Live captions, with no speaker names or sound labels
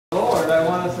but I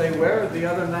want to say, where are the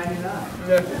other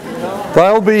 99?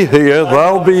 They'll be here,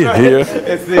 they'll be here.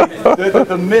 It's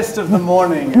the mist of the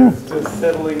morning is just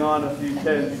settling on a few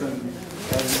tents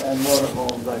and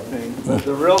motorhomes, I think. But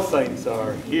the real saints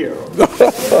are here.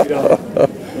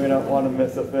 We don't want to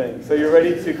miss a thing. So you're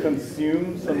ready to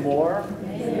consume some more?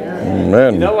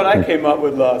 Amen. You know what I came up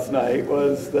with last night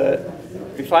was that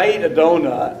if I eat a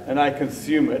donut and I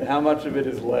consume it, how much of it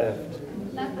is left?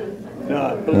 Nothing.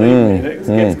 No, believe me, it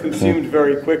gets consumed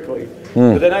very quickly.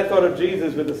 But then I thought of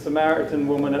Jesus with the Samaritan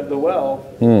woman at the well,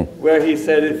 where he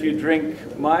said, if you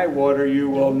drink my water, you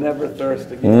will never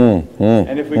thirst again.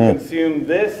 And if we consume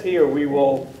this here, we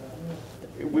will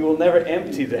never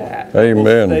empty that.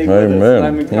 Amen. We'll stay with Amen. us, and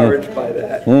I'm encouraged by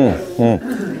that.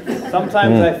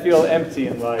 Sometimes I feel empty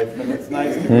in life, and it's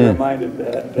nice to be reminded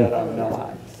that I'm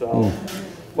not. So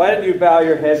why don't you bow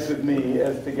your heads with me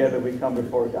as together we come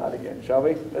before God again, shall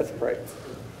we? Let's pray.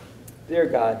 Dear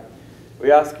God,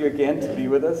 we ask you again to be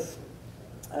with us.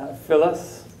 Fill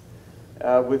us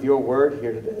with your word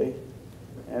here today.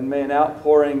 And may an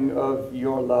outpouring of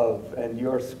your love and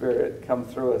your spirit come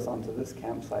through us onto this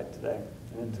campsite today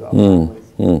and into our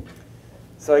families.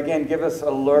 So again, give us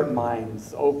alert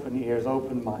minds, open ears,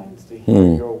 open minds to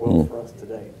hear your will for us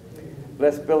today.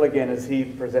 Bless Bill again as he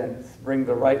presents. Bring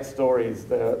the right stories,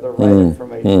 the right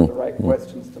information, the right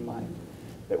questions to mind,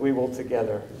 that we will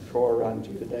together draw around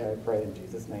you today, I pray in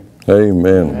Jesus' name.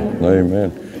 Amen.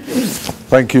 Amen.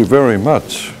 Thank you very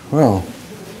much. Well,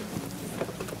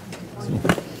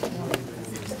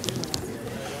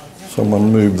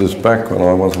 someone moved this back when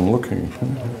I wasn't looking.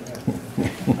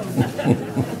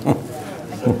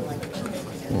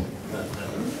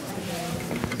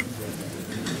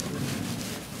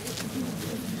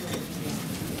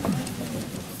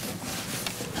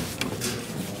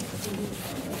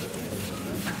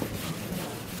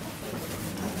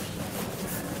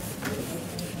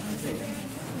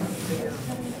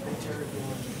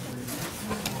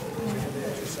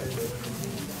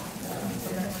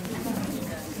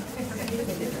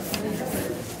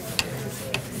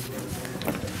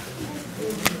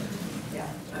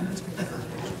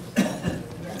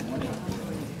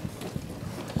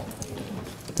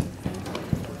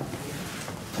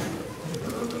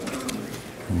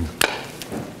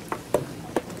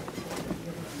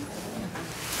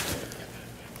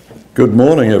 Good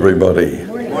morning, everybody.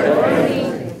 Good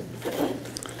morning.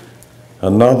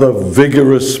 Another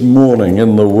vigorous morning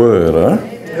in the Word, huh?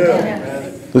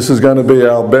 Yeah. This is going to be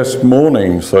our best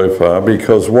morning so far,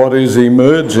 because what is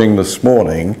emerging this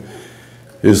morning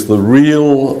is the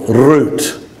real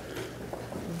root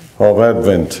of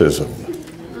Adventism.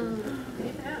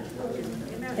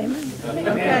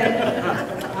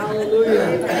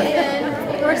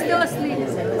 We're still asleep.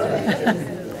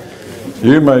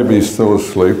 You may be still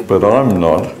asleep, but I'm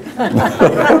not.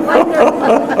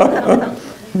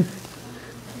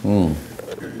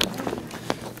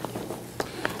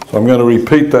 So I'm going to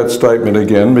repeat that statement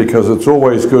again, because it's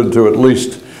always good to at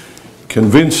least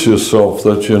convince yourself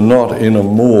that you're not in a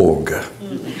morgue.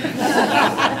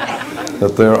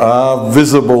 That there are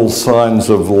visible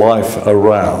signs of life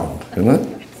around, isn't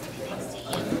it?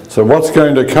 So what's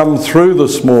going to come through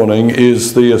this morning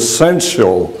is the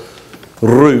essential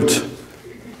root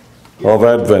of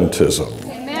Adventism.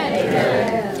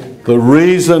 Amen. The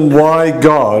reason why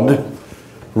God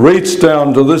reached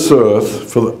down to this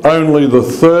earth for only the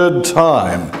third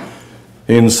time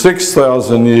in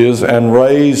 6,000 years and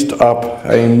raised up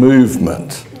a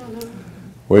movement.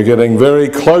 We're getting very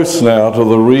close now to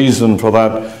the reason for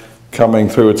that coming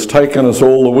through. It's taken us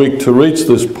all the week to reach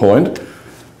this point,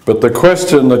 but the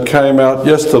question that came out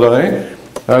yesterday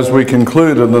as we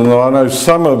concluded, and I know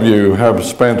some of you have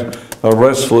spent a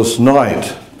restless night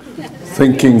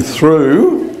thinking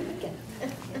through,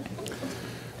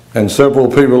 and several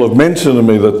people have mentioned to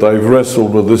me that they've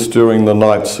wrestled with this during the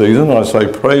night season. I say,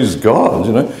 praise God,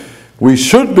 you know. We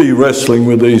should be wrestling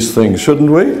with these things,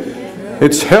 shouldn't we?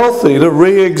 It's healthy to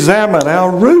re-examine our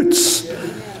roots.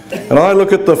 And I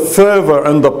look at the fervour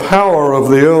and the power of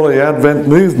the early Advent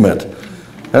movement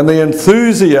and the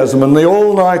enthusiasm and the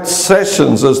all-night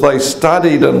sessions as they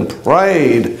studied and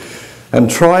prayed and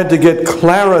tried to get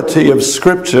clarity of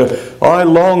Scripture. I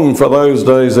long for those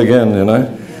days again, you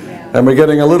know. And we're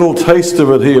getting a little taste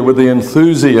of it here with the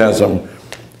enthusiasm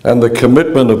and the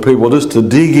commitment of people just to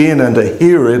dig in and to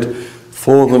hear it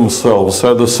for themselves.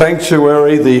 So the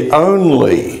sanctuary, the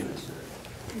only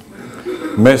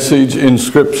message in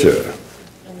Scripture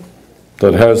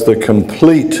that has the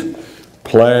complete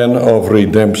plan of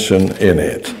redemption in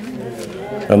it.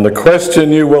 And the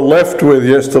question you were left with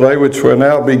yesterday, which we're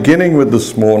now beginning with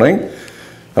this morning,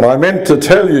 And I meant to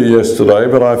tell you yesterday,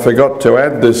 but I forgot to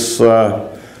add this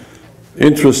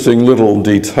interesting little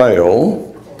detail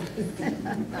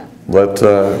that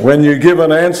when you give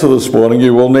an answer this morning,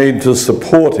 you will need to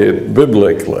support it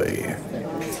biblically.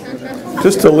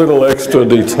 Just a little extra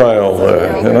detail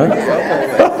there, you know.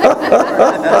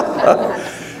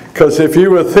 Because if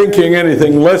you were thinking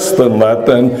anything less than that,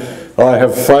 then I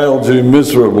have failed you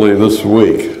miserably this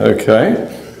week, okay?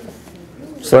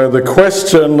 So the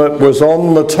question that was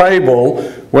on the table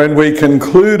when we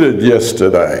concluded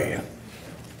yesterday.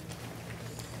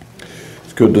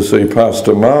 It's good to see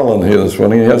Pastor Marlon here this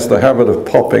morning. He has the habit of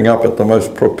popping up at the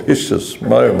most propitious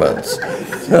moments.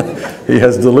 He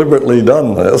has deliberately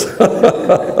done this.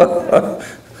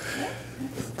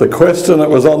 The question that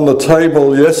was on the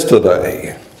table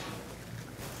yesterday.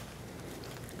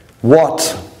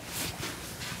 What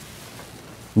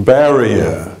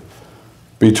barrier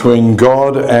between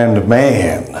God and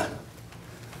man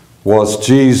was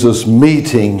Jesus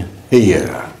meeting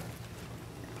here?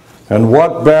 And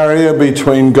what barrier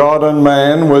between God and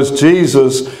man was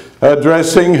Jesus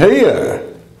addressing here?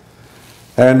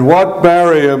 And what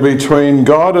barrier between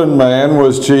God and man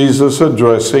was Jesus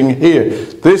addressing here?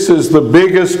 This is the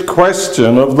biggest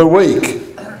question of the week.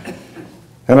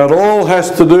 And it all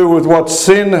has to do with what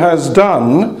sin has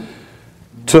done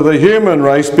to the human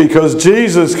race, because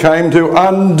Jesus came to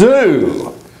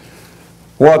undo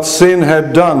what sin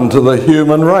had done to the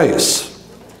human race.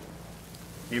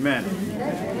 Amen.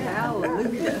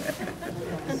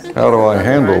 How do I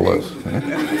handle this?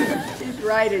 She's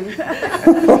writing.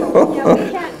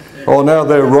 Oh, now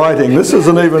they're writing. This is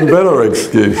an even better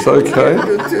excuse, okay.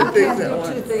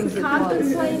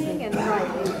 Contemplating and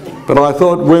writing. But I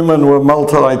thought women were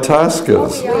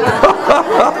multitaskers.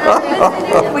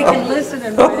 We can listen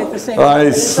and write at the same time.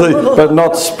 I see, but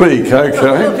not speak,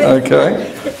 okay,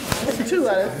 okay. 2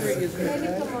 out of 3 is good.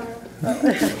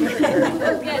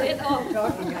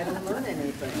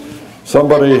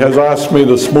 Somebody has asked me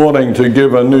this morning to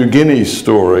give a New Guinea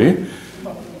story,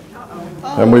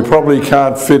 and we probably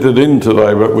can't fit it in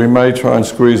today, but we may try and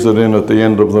squeeze it in at the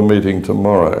end of the meeting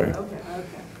tomorrow.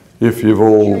 If you've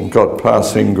all got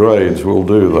passing grades, we'll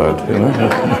do that, you know.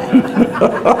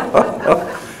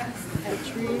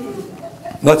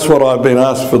 That's what I've been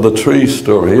asked for, the tree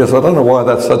story. Yes, I don't know why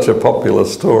that's such a popular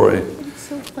story.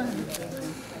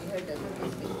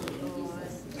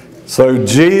 So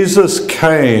Jesus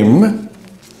came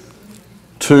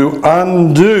to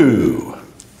undo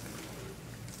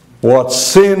what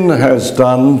sin has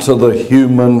done to the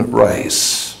human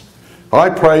race. I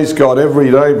praise God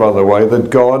every day, by the way, that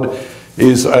God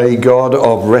is a God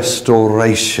of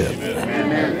restoration.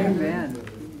 Amen.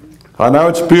 I know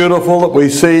it's beautiful that we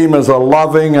see him as a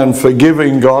loving and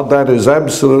forgiving God. That is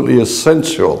absolutely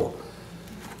essential.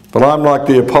 But I'm like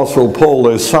the Apostle Paul,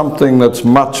 there's something that's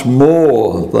much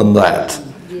more than that.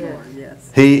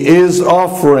 Yes. He is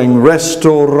offering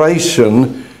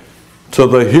restoration to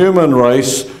the human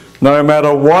race, no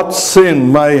matter what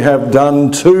sin may have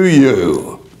done to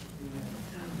you.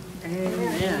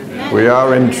 Amen. We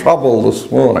are in trouble this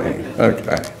morning.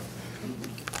 Okay.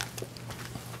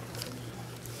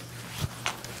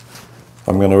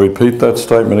 I'm going to repeat that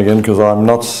statement again because I'm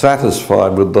not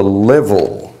satisfied with the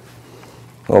level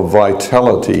of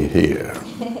vitality here.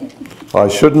 I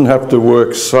shouldn't have to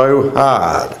work so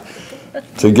hard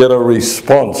to get a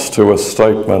response to a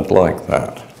statement like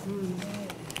that.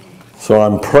 So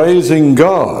I'm praising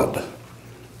God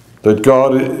that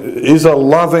God is a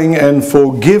loving and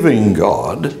forgiving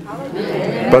God.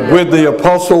 But with the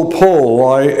Apostle Paul,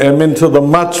 I am into the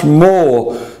much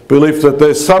more belief that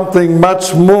there's something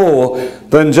much more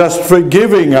than just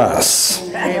forgiving us.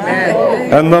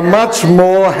 Amen. And the much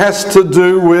more has to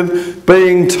do with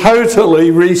being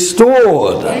totally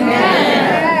restored.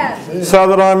 Amen. So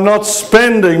that I'm not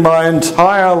spending my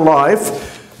entire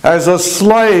life as a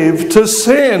slave to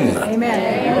sin.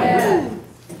 Amen.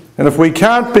 And if we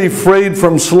can't be freed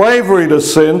from slavery to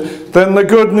sin, then the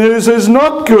good news is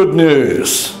not good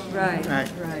news. Right.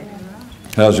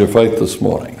 How's your faith this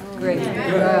morning? Great.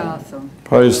 Awesome.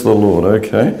 Praise the Lord.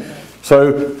 Okay.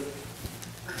 So,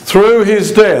 through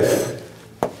his death,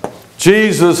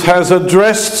 Jesus has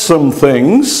addressed some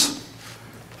things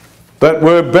that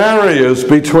were barriers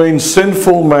between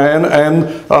sinful man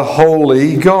and a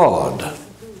holy God.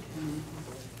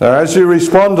 Now, as you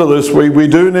respond to this, we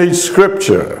do need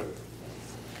scripture.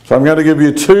 So I'm going to give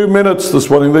you 2 minutes this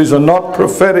morning. These are not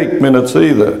prophetic minutes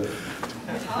either.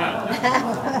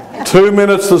 2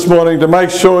 minutes this morning to make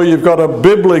sure you've got a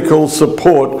biblical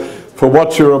support for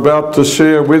what you're about to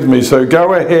share with me. So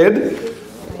go ahead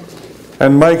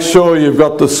and make sure you've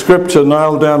got the scripture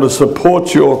nailed down to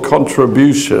support your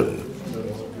contribution.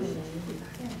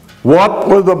 What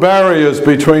were the barriers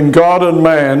between God and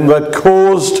man that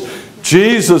caused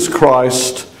Jesus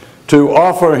Christ to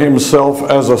offer himself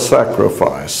as a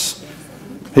sacrifice?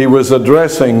 He was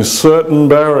addressing certain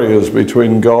barriers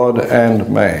between God and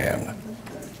man.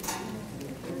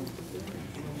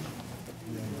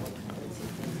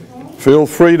 Feel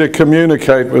free to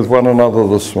communicate with one another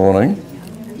this morning.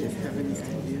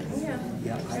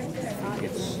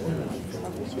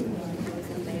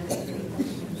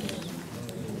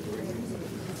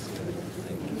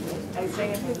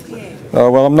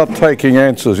 Well, I'm not taking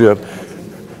answers yet,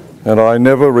 and I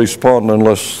never respond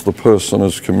unless the person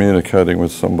is communicating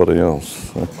with somebody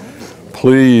else. So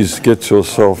please get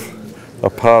yourself a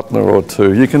partner or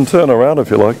two. You can turn around if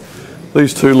you like.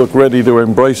 These two look ready to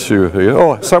embrace you here.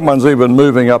 Oh, someone's even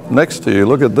moving up next to you.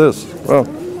 Look at this. Well,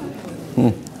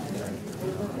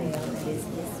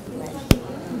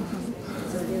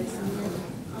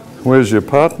 Where's your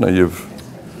partner? You've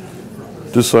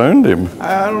disowned him.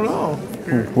 I don't know.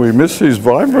 We miss his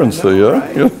vibrancy,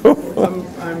 yeah? You know?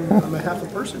 I'm a half a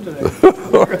person today.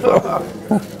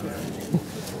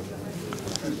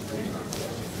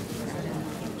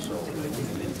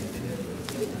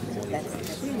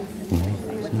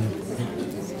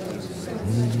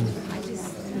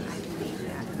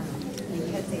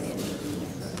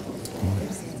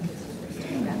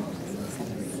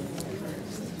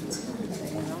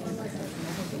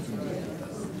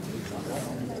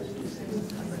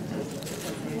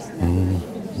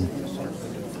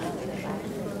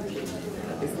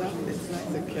 It's not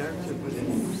the character, but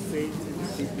it's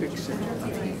Satan's depiction of the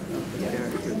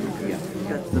character, because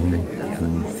that's what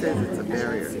he says, it's a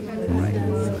barrier.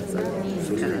 So it's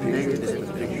kind of negative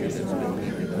depiction.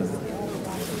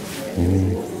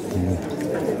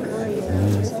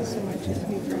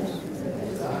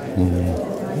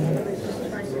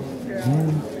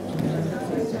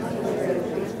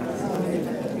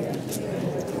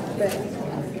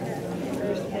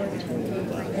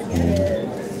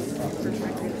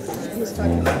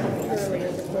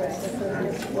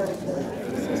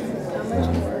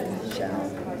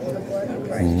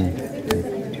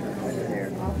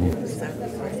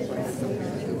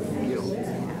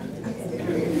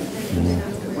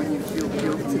 When you feel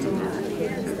guilty,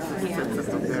 it sets up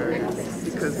a barrier.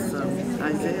 Because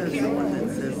Isaiah is the one that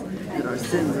says that our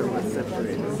sins are what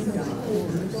separate us.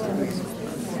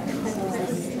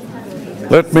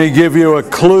 Let me give you a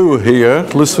clue here.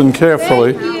 Listen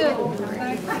carefully.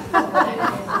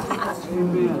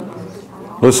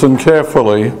 Listen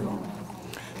carefully.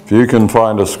 If you can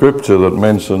find a scripture that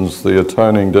mentions the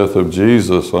atoning death of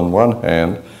Jesus on one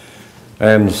hand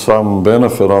and some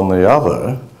benefit on the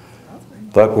other,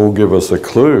 that will give us a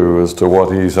clue as to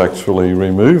what he's actually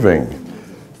removing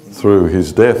through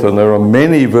his death. And there are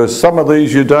many verses. Some of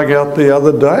these you dug out the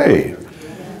other day.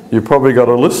 You've probably got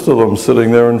a list of them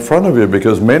sitting there in front of you,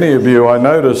 because many of you, I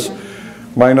notice,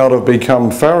 may not have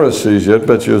become Pharisees yet,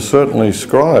 but you're certainly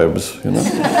scribes, you know.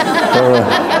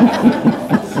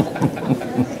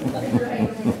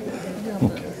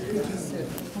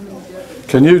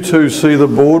 Can you two see the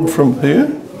board from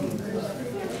here?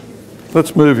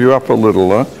 Let's move you up a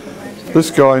little, huh?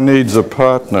 This guy needs a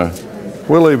partner.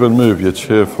 We'll even move your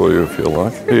chair for you if you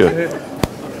like. Here.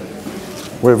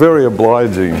 We're very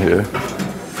obliging here.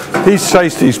 He's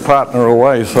chased his partner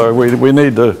away, so we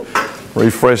need to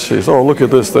refresh his. Oh, look at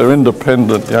this. They're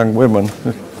independent young women.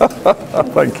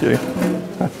 Thank you.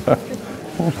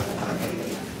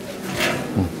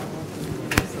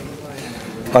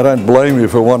 I don't blame you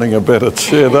for wanting a better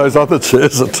chair. Those other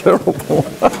chairs are terrible.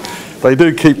 They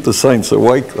do keep the saints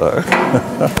awake, though.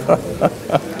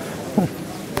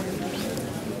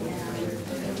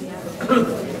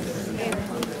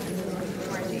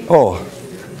 Oh,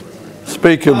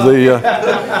 speak of the...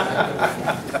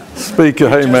 speaker,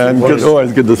 hey man, good,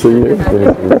 always good to see you.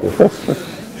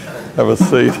 Have a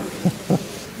seat.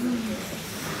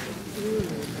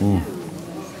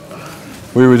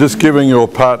 We were just giving your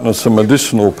partner some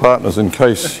additional partners in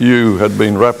case you had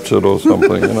been raptured or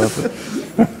something, you know.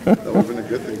 That would have been a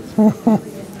good thing.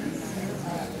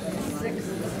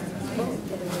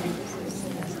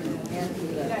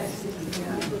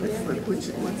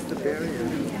 What's the barrier?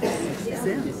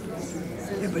 Sin.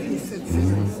 Yeah, but he said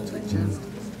sin is too just.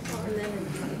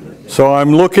 So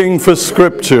I'm looking for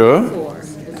scripture.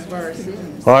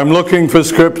 I'm looking for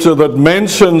scripture that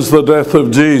mentions the death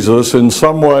of Jesus in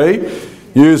some way,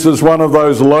 uses one of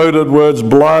those loaded words,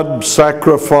 blood,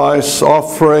 sacrifice,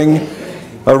 offering,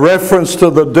 a reference to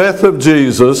the death of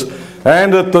Jesus,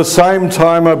 and at the same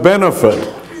time a benefit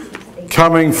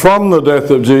coming from the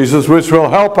death of Jesus, which will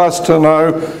help us to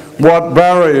know what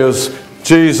barriers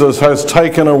Jesus has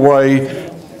taken away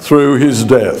through his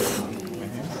death.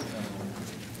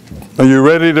 Are you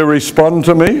ready to respond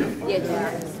to me? Yes.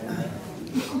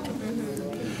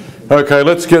 Okay,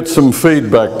 let's get some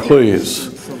feedback, please.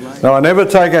 Now, I never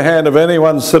take a hand of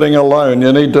anyone sitting alone.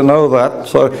 You need to know that.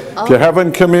 So if you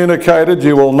haven't communicated,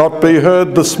 you will not be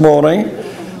heard this morning.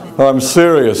 I'm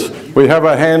serious. We have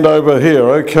a hand over here,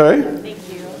 okay? Thank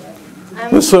you.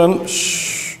 Listen.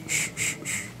 Shh, shh, shh,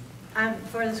 shh.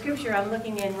 For the scripture, I'm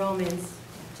looking in Romans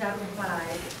chapter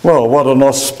 5. Well, what an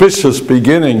auspicious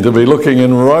beginning to be looking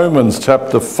in Romans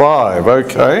chapter 5,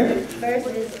 okay?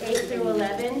 Verses 8 through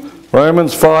 11.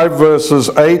 Romans 5 verses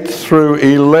 8 through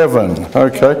 11,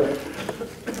 okay?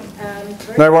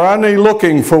 Now we're only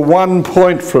looking for 1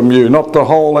 point from you, not the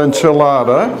whole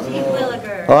enchilada.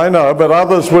 I know, but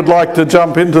others would like to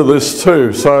jump into this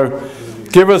too. So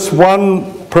give us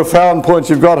one profound point.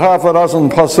 You've got half a dozen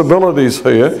possibilities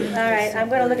here. All right, I'm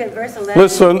going to look at verse 11.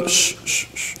 Listen, shh, shh,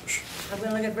 shh, shh. I'm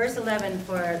going to look at verse 11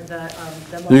 for the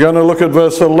You're going to look at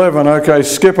verse 11, okay?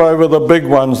 Skip over the big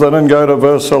ones then and go to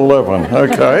verse 11,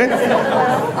 okay?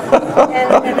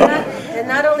 and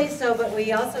not only so, but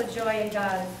we also joy in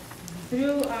God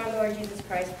through our Lord Jesus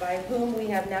Christ, by whom we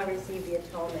have now received the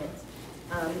atonement.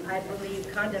 I believe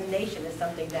condemnation is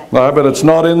something that... No, but it's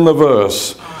not in the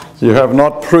verse. You have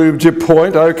not proved your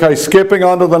point. Okay, skipping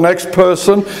on to the next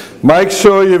person. Make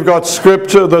sure you've got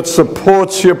scripture that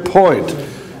supports your point.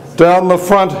 Down the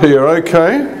front here,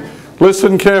 okay?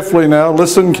 Listen carefully now,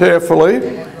 listen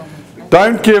carefully.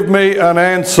 Don't give me an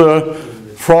answer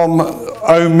from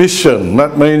omission.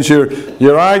 That means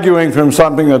you're arguing from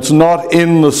something that's not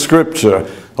in the scripture.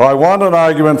 I want an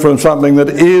argument from something that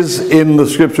is in the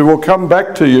scripture. We'll come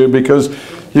back to you because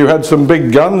you had some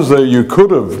big guns there you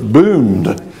could have boomed.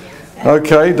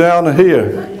 Okay, down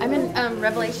here. I'm in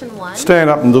Revelation 1. Stand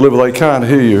up and deliver, they can't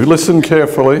hear you. Listen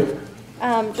carefully.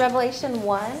 Revelation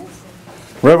 1.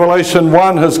 Revelation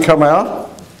 1 has come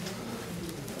out.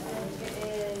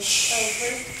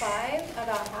 Verse 5,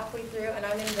 about halfway through, and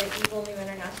I'm in the Evil New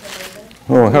International Version.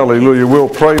 Oh, hallelujah, we'll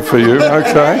pray for you.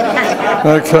 Okay,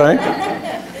 okay.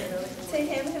 To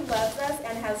him who loves us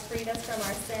and has freed us from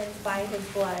our sins by his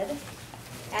blood,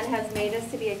 and has made us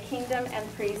to be a kingdom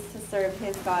and priests to serve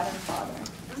his God and Father.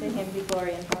 To him be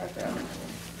glory and power forever.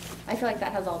 I feel like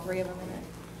that has all three of them in it.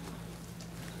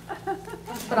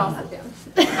 But I'll sit down.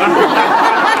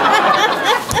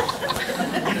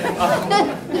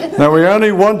 Now we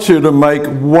only want you to make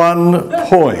 1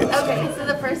 point. Okay, so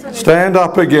the first one is... Stand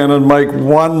up again and make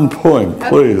 1 point,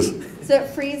 please. Okay. So it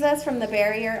frees us from the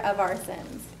barrier of our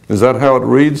sins. Is that how it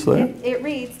reads there? It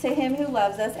reads, to him who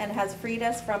loves us and has freed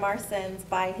us from our sins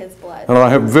by his blood. And I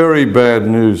have very bad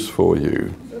news for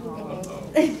you.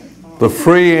 The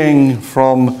freeing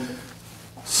from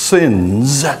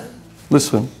sins,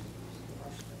 listen,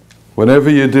 whenever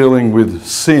you're dealing with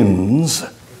sins,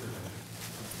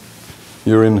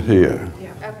 you're in here.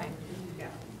 Okay.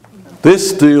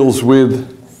 This deals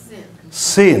with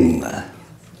sin.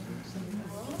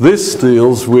 This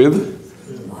deals with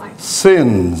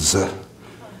sins.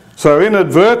 So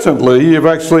inadvertently, you've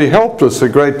actually helped us a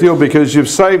great deal because you've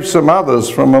saved some others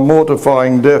from a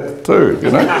mortifying death too, you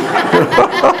know.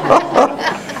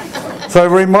 So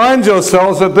remind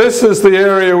yourselves that this is the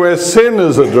area where sin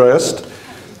is addressed.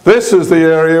 This is the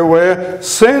area where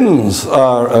sins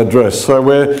are addressed.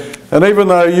 And even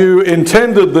though you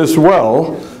intended this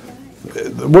well,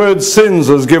 the word sins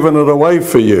has given it away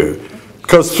for you.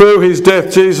 Because through his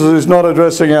death, Jesus is not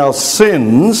addressing our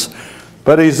sins,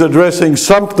 but he's addressing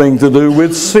something to do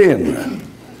with sin,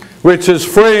 which is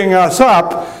freeing us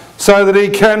up so that he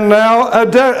can now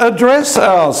address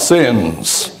our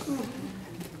sins.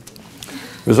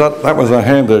 That was a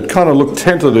hand that kind of looked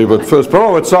tentative at first, but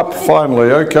oh, it's up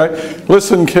finally, okay.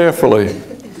 Listen carefully.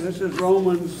 This is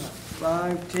Romans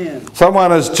 5:10.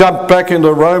 Someone has jumped back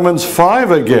into Romans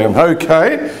 5 again,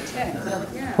 okay.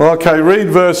 Okay, read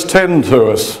verse 10 to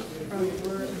us.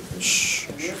 Shh.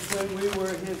 If when we were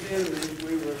his enemies,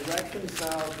 we were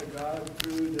reconciled to God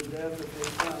through the death of his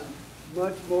Son,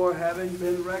 much more having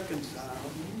been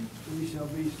reconciled, we shall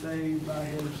be saved by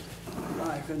his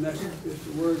life. And that's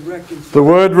the word reconciled. The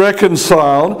word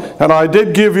reconciled, and I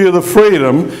did give you the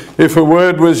freedom, if a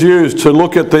word was used, to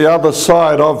look at the other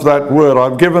side of that word.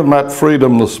 I've given that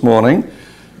freedom this morning.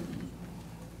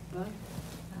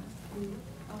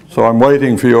 So I'm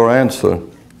waiting for your answer.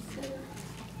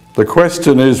 The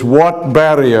question is, what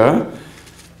barrier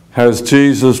has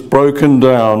Jesus broken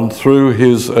down through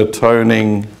his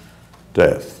atoning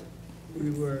death?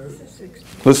 We were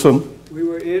Listen.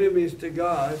 enemies to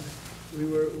God, We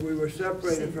were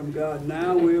separated from God.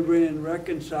 Now we're being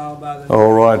reconciled by the...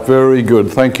 All right, very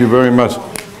good. Thank you very much.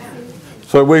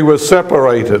 So we were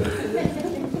separated.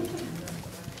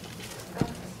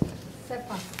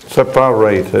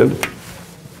 Separated.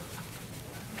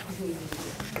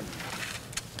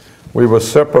 We were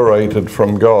separated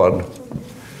from God.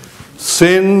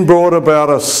 Sin brought about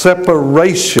a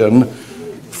separation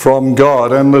from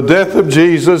God, and the death of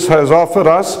Jesus has offered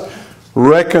us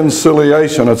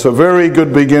reconciliation. It's a very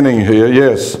good beginning here,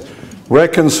 yes.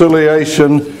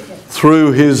 Reconciliation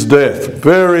through his death.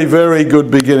 Very, very good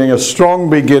beginning, a strong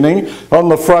beginning. On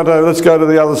the front, let's go to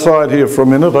the other side here for a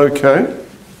minute, okay?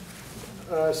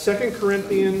 2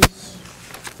 Corinthians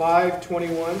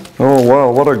 5:21. Oh,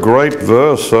 wow, what a great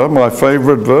verse, huh? My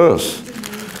favorite verse.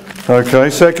 Okay,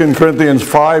 2 Corinthians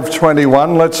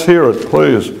 5:21, let's hear it,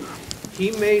 please.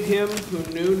 He made him who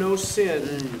knew no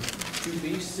sin to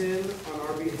be sin on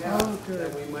our behalf,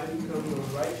 that we might become the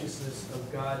righteousness of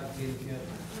God in him.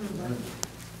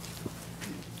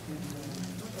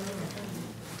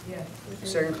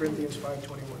 2 Corinthians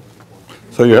 5:21.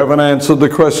 So you haven't answered the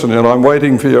question yet. I'm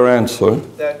waiting for your answer.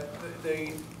 That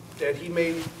he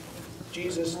made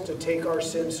Jesus to take our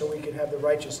sins so we can have the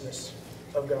righteousness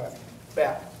of God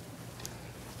back.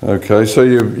 Okay, so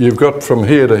you've got from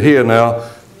here to here now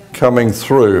coming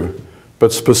through.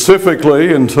 But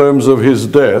specifically in terms of his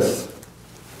death,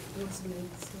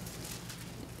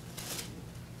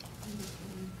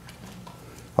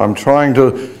 I'm trying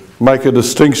to make a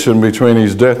distinction between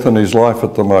his death and his life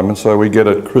at the moment so we get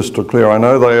it crystal clear. I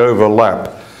know they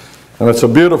overlap. And it's a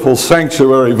beautiful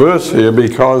sanctuary verse here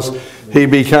because he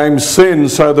became sin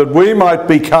so that we might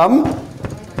become.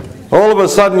 All of a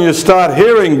sudden you start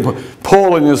hearing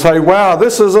Paul and you say, wow,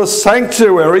 this is a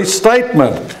sanctuary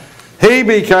statement. He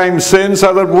became sin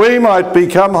so that we might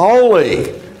become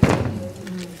holy.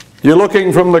 You're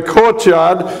looking from the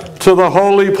courtyard to the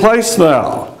holy place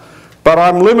now. But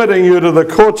I'm limiting you to the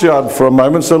courtyard for a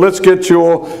moment, so let's get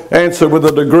your answer with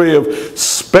a degree of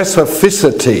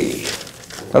specificity.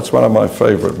 That's one of my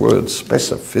favorite words,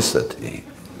 specificity.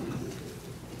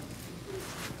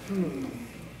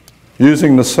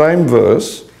 Using the same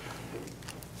verse,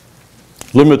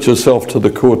 limit yourself to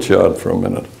the courtyard for a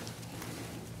minute.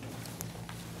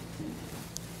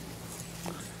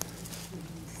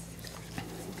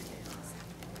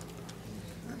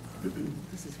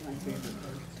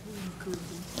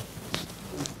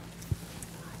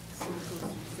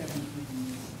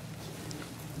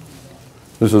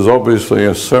 This is obviously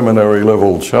a seminary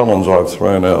level challenge I've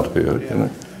thrown out here. You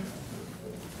know?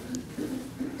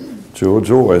 George,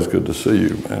 always good to see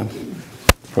you, man.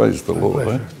 Praise the Lord.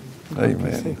 Eh?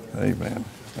 Amen. Amen.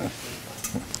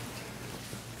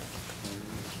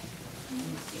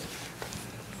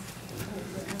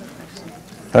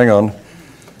 Hang on.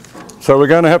 So we're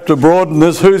going to have to broaden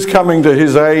this. Who's coming to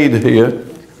his aid here?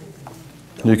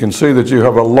 You can see that you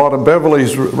have a lot of...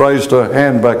 Beverly's raised her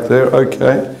hand back there.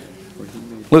 Okay.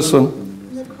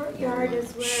 Listen. The courtyard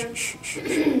is where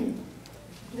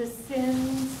the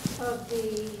sins of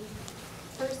the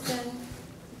person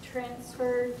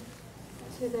transferred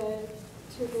to the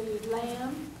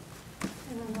lamb,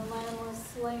 and then the lamb was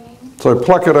slain. So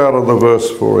pluck it out of the verse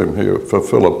for him here, for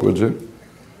Philip, would you?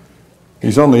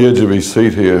 He's on the edge of his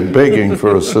seat here, begging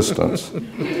for assistance.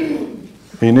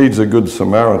 He needs a good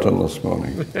Samaritan this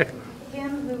morning.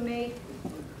 Him who made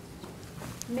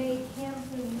him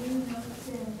who knew no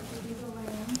sin to be the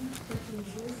lamb for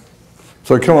Jesus.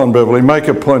 So come on, Beverly, make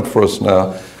a point for us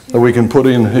now that we can put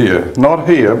in here. Not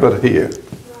here, but here. Right,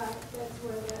 that's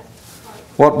where that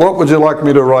part. What would you like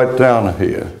me to write down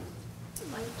here?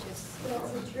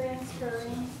 That's a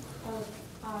transferring of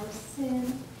our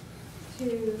sin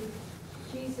to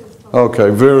Jesus. Okay,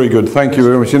 very good. Thank you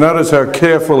very much. You notice how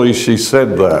carefully she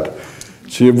said that.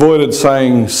 She avoided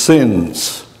saying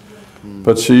sins,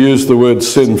 but she used the word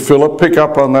sin. Philip, pick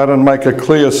up on that and make a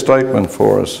clear statement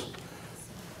for us.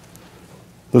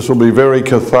 This will be very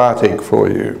cathartic for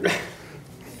you.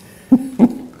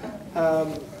 I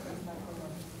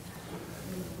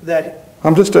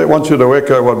want you to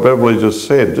echo what Beverly just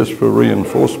said, just for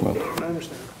reinforcement. I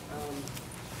understand.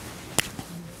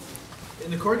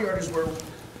 In the courtyard is where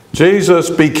Jesus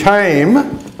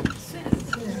became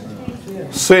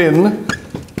sin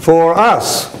for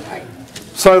us.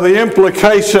 So the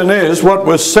implication is what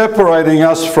was separating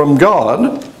us from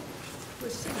God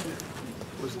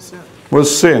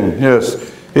was sin, yes.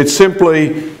 It's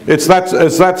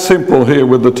that simple here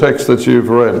with the text that you've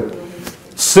read.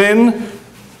 Sin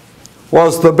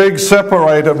was the big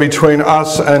separator between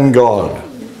us and God.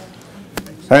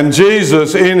 And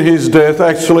Jesus in his death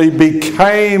actually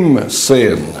became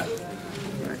sin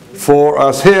for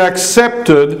us. He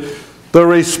accepted the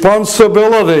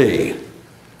responsibility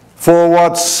for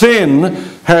what sin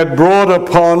had brought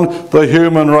upon the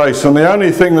human race. And the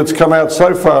only thing that's come out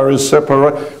so far is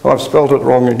separate. I've spelt it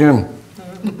wrong again.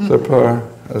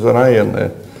 There's an A in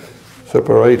there.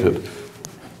 Separated.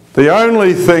 The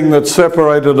only thing that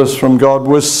separated us from God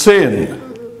was sin.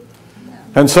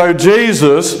 And so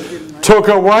Jesus took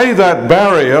away that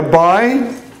barrier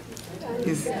by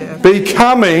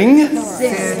becoming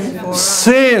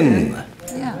sin.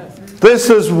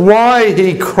 This is why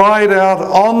he cried out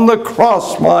on the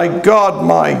cross, my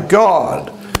God,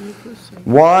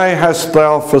 why hast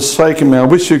thou forsaken me? I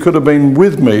wish you could have been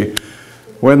with me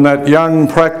when that young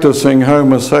practicing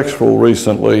homosexual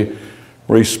recently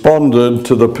responded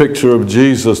to the picture of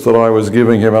Jesus that I was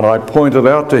giving him, and I pointed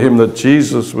out to him that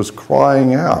Jesus was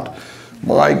crying out,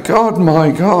 my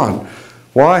God,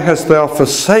 why hast thou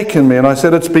forsaken me? And I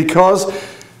said, it's because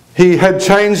he had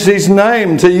changed his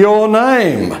name to your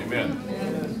name.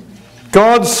 Amen.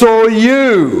 God saw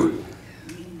you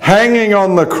hanging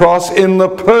on the cross in the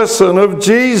person of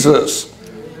Jesus.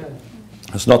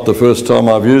 It's not the first time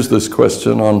I've used this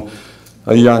question on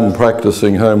a young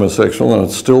practicing homosexual, and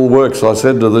it still works. I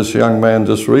said to this young man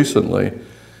just recently,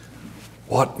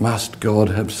 what must God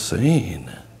have seen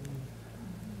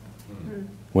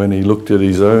when he looked at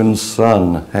his own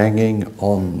son hanging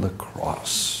on the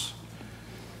cross?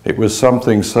 It was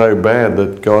something so bad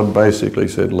that God basically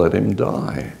said, let him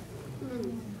die.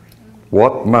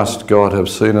 What must God have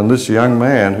seen? And this young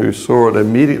man who saw it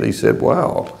immediately said,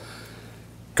 wow,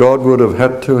 God would have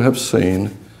had to have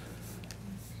seen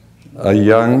a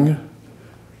young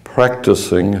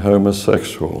practicing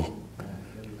homosexual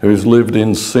who's lived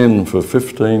in sin for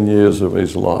 15 years of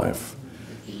his life.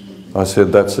 I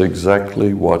said, that's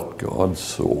exactly what God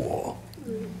saw.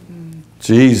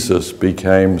 Jesus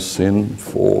became sin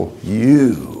for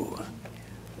you.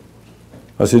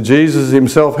 I said, Jesus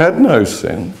himself had no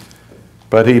sin,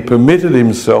 but he permitted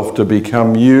himself to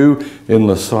become you in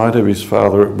the sight of his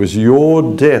Father. It was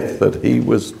your death that he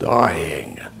was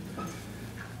dying.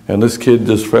 And this kid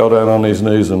just fell down on his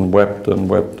knees and wept and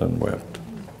wept and wept.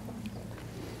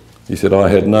 He said, I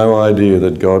had no idea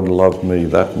that God loved me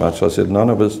that much. I said, none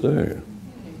of us do.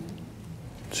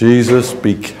 Jesus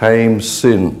became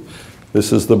sin.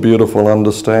 This is the beautiful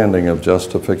understanding of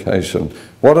justification.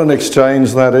 What an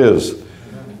exchange that is.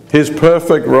 His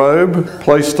perfect robe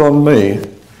placed on me.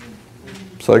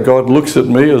 So God looks at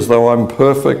me as though I'm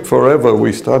perfect forever.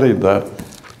 We studied that.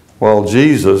 While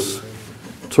Jesus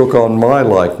took on my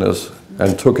likeness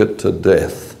and took it to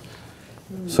death,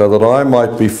 so that I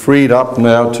might be freed up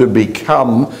now to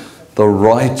become the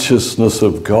righteousness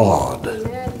of God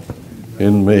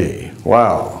in me.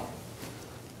 Wow.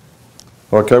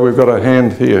 Okay, we've got a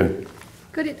hand here.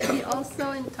 Could it be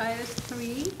also in Titus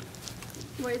 3,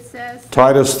 where it says...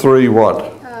 Titus 3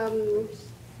 what?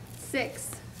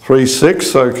 6.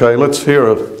 3:6, okay, let's hear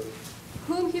it.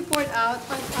 Whom he poured out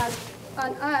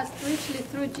on us richly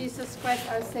through Jesus Christ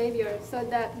our Savior, so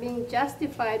that being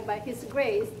justified by his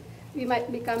grace, we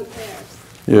might become heirs.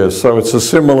 Yes, so it's a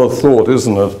similar thought,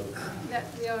 isn't it? That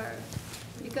we are,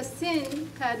 because sin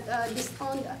had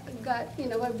disowned God,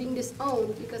 we're being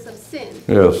disowned because of sin.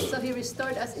 Yes. So he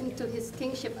restored us into his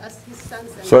kingship as his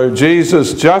sons. So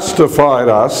Jesus justified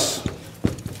us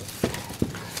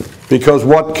because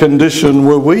what condition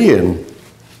were we in?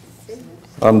 Sin.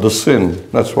 Under sin.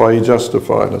 That's why he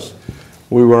justified us.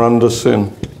 We were under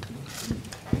sin.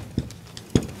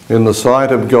 In the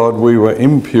sight of God, we were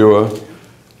impure,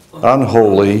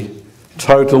 unholy,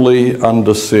 totally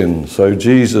under sin. So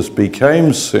Jesus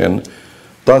became sin,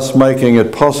 thus making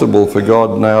it possible for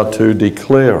God now to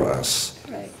declare us.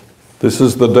 Right. This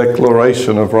is the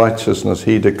declaration of righteousness.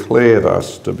 He declared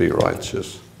us to be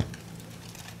righteous.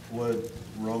 Would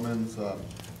Romans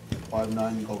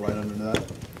 5:9 go right under that?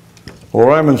 Well,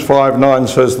 Romans 5:9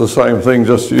 says the same thing,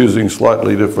 just using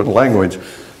slightly different language.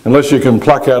 Unless you can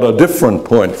pluck out a different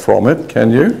point from it,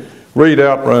 can you? Read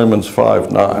out Romans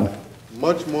 5:9.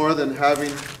 Much more than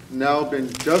having now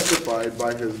been justified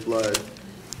by his blood,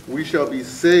 we shall be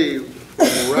saved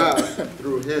from wrath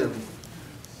through him.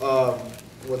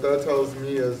 What that tells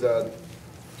me is that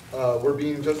we're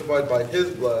being justified by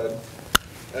his blood,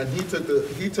 and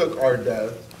he took our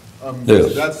death.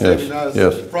 Yes, that's saving us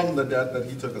yes. from the death that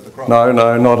he took at the cross. No,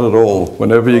 not at all.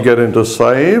 Whenever you get into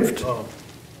saved,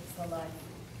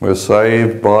 we're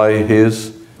saved by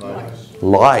his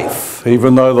life.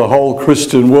 Even though the whole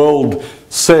Christian world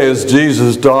says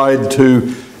Jesus died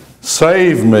to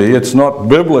save me, it's not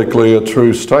biblically a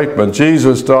true statement.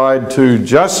 Jesus died to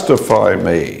justify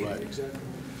me.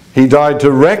 He died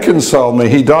to reconcile me.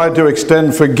 He died to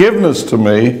extend forgiveness to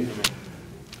me.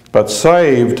 But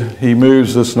saved, he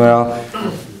moves us now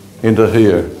into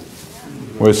here.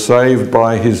 We're saved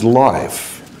by his life.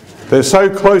 They're so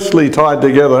closely tied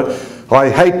together, I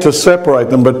hate to separate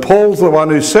them, but Paul's the one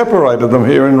who separated them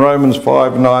here in Romans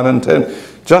 5, 9 and 10,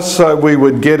 just so we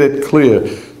would get it clear.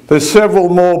 There's several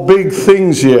more big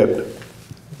things yet.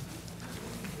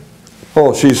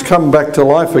 Oh, she's come back to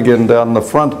life again down the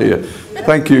front here.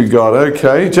 Thank you, God.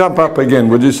 Okay, jump up again,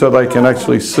 would you, so they can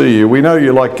actually see you. We know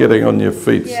you like getting on your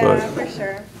feet. Yeah, So. for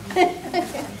sure.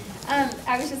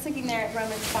 I was just looking there at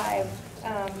Romans 5,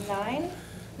 9.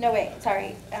 No, wait,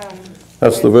 sorry.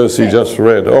 That's the verse he just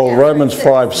read. Oh, Yeah, Romans 6.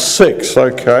 5, 6,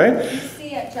 okay. You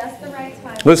see at just the right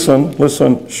time.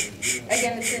 Listen. Shh.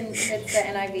 Again, it's the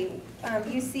NIV.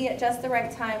 You see at just the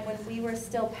right time when we were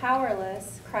still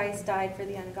powerless, Christ died for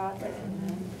the ungodly.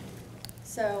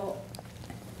 So,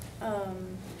 I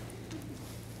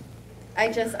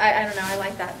don't know, I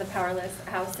like that, the powerless,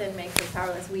 how sin makes us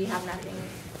powerless. We have nothing.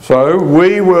 So,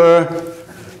 we were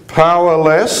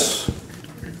powerless.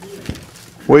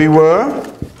 We were,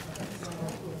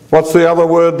 what's the other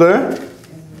word there?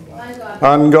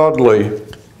 Ungodly.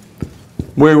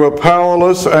 We were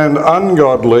powerless and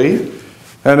ungodly.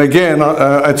 And again,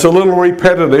 it's a little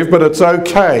repetitive, but it's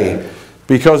okay,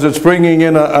 because it's bringing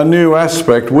in a new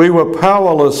aspect. We were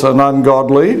powerless and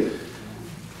ungodly.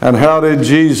 And how did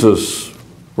Jesus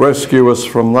rescue us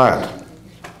from that?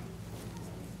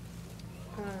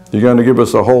 You're going to give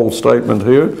us a whole statement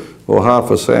here, or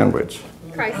half a sandwich?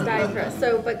 Christ died for us.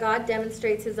 So, but God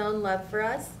demonstrates his own love for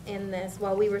us in this.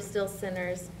 While we were still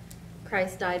sinners,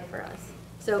 Christ died for us.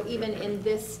 So even in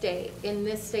this state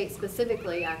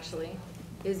specifically, actually,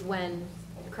 is when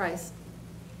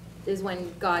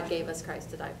God gave us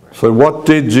Christ to die for us. So what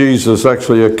did Jesus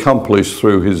actually accomplish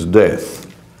through his death?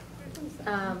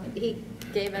 He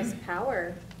gave us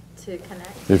power to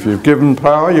connect. If you've given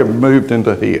power, you've moved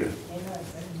into here.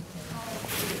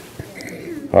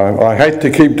 I hate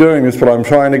to keep doing this, but I'm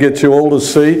trying to get you all to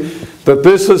see that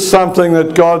this is something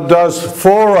that God does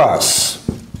for us.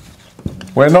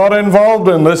 We're not involved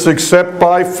in this except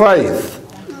by faith.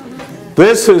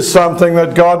 This is something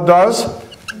that God does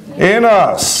in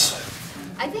us.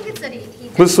 I think it's that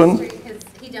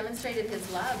he demonstrated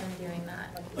his love in doing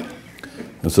that.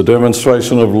 It's a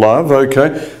demonstration of love,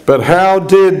 okay. But how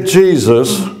did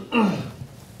Jesus,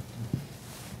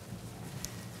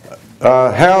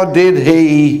 how did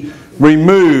he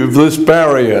remove this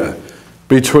barrier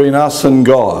between us and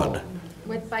God?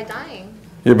 By dying.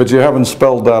 Yeah, but you haven't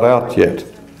spelled that out yet.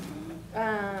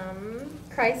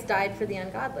 Christ died for the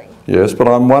ungodly. Yes, but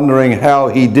I'm wondering how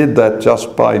he did that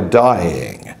just by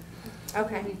dying.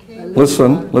 Okay.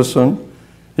 Listen.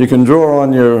 You can draw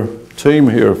on your team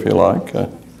here if you like.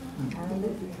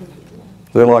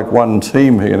 They're like one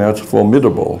team here now. It's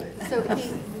formidable. So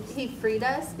he freed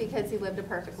us because he lived a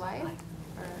perfect life?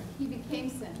 Or He became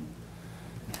sin.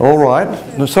 All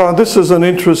right. So this is an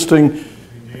interesting...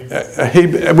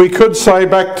 we could say,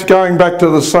 going back to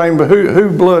the same...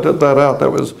 Who blurted that out?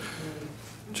 That was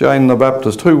Jane the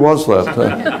Baptist. Who was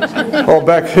that? Oh,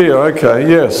 back here. Okay,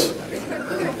 yes.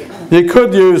 You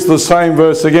could use the same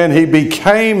verse again. He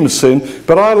became sin.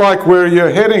 But I like where you're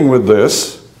heading with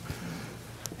this.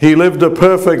 He lived a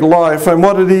perfect life. And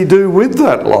what did he do with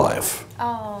that life?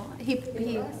 Oh,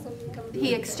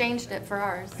 he exchanged it for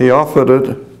ours. He offered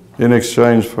it in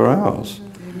exchange for ours.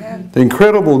 The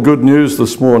incredible good news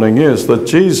this morning is that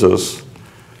Jesus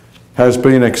has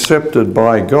been accepted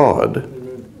by God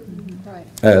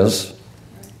as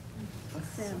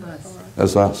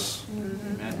us.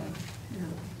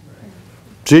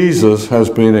 Jesus has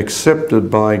been accepted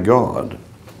by God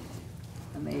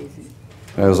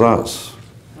as us.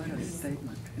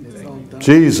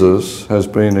 Jesus has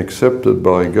been accepted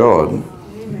by God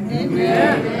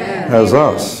as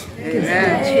us.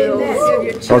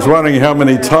 I was wondering how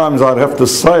many times I'd have to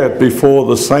say it before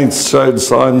the saints showed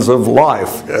signs of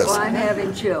life. Yes. Well, I'm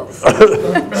having chills.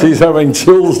 She's having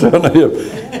chills down here.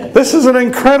 This is an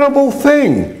incredible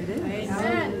thing.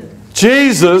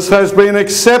 Jesus has been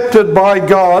accepted by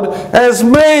God as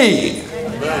me.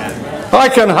 I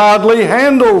can hardly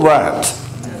handle that.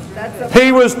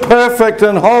 He was perfect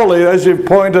and holy, as you've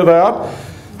pointed out,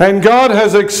 and God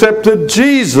has accepted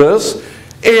Jesus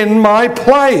in my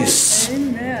place.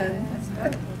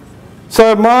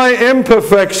 So my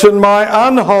imperfection, my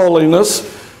unholiness,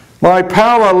 my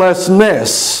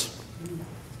powerlessness,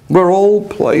 were all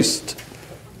placed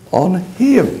on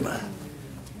Him.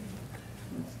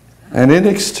 And in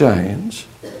exchange,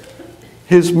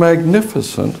 His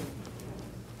magnificent,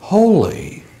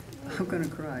 holy,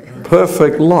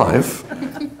 perfect life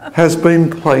has been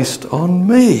placed on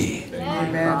me.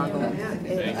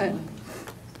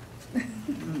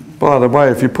 By the way,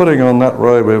 if you're putting on that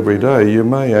robe every day, you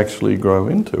may actually grow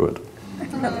into it.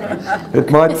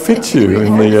 It might fit you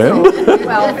in the end.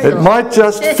 It might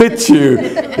just fit you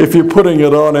if you're putting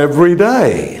it on every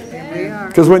day.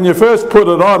 Because when you first put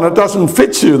it on, it doesn't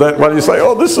fit you that way. You say,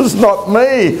 oh, this is not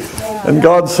me. And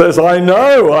God says, I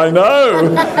know.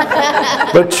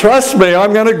 But trust me,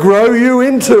 I'm going to grow you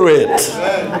into it.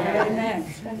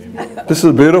 This is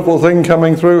a beautiful thing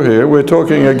coming through here. We're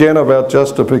talking again about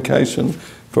justification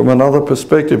from another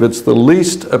perspective. It's the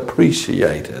least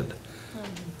appreciated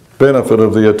benefit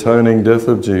of the atoning death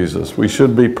of Jesus. We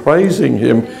should be praising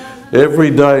him every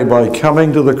day by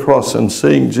coming to the cross and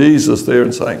seeing Jesus there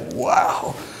and saying,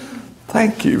 wow,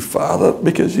 thank you, Father,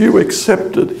 because you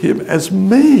accepted him as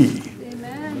me.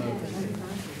 Amen.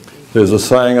 There's a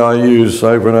saying I use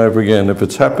over and over again, if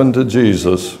it's happened to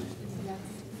Jesus,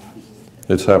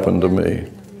 it's happened to me.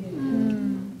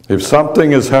 If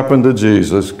something has happened to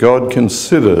Jesus, God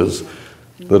considers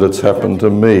that it's happened to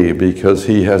me because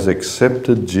he has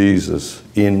accepted Jesus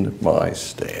in my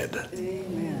stead.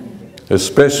 Amen.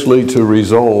 Especially to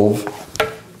resolve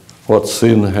what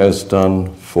sin has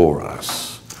done for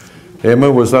us. Emma,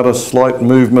 was that a slight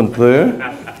movement there?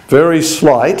 Very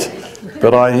slight,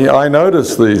 but I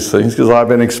noticed these things because I've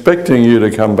been expecting you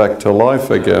to come back to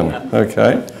life again.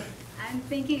 Okay? I'm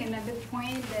thinking another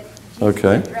point that Jesus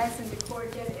okay. addressed in the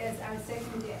courtyard is our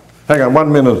second death. Hang on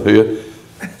 1 minute here.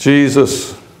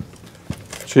 Jesus,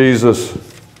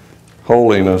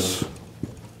 holiness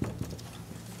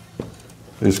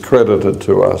is credited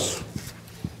to us.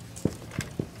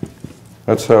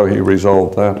 That's how he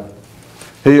resolved that.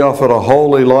 He offered a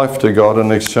holy life to God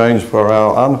in exchange for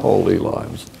our unholy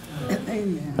lives.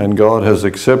 Amen. And God has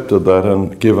accepted that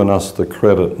and given us the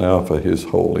credit now for his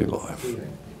holy life.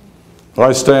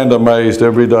 I stand amazed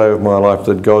every day of my life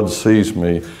that God sees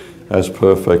me as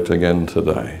perfect again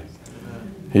today.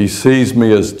 He sees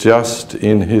me as just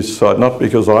in his sight, not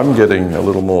because I'm getting a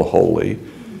little more holy,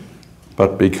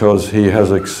 but because he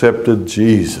has accepted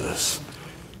Jesus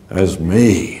as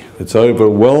me. It's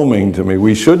overwhelming to me.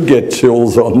 We should get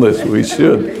chills on this, we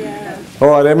should. All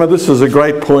right, Emma, this is a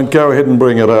great point. Go ahead and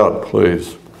bring it out,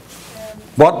 please.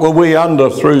 What were we under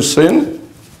through sin?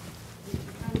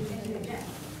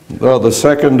 Oh, the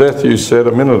second death you said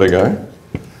a minute ago.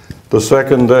 The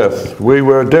second death. We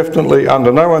were definitely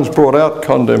under. No one's brought out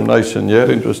condemnation yet,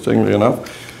 interestingly enough.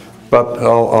 But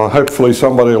hopefully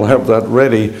somebody will have that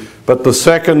ready. But the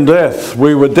second death,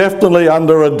 we were definitely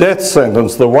under a death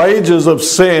sentence. The wages of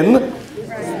sin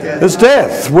is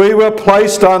death. We were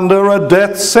placed under a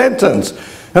death sentence.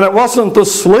 And it wasn't the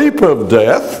sleep of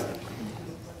death.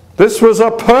 This was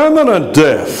a permanent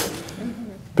death.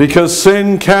 Because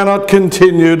sin cannot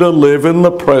continue to live in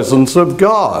the presence of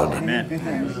God.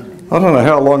 Amen. I don't know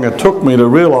how long it took me to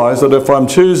realize that if I'm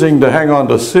choosing to hang on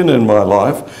to sin in my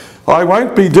life, I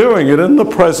won't be doing it in the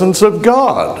presence of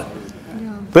God.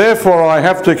 Therefore, I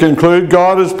have to conclude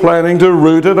God is planning to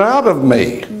root it out of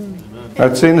me.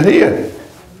 That's in here.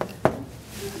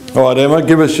 All right, Emma,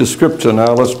 give us your scripture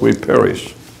now, lest we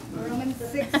perish. Romans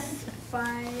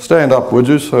 6:5. Stand up, would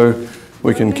you, so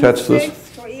we can catch this.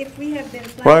 For if we have been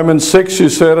planted, Romans 6, you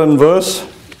said, in verse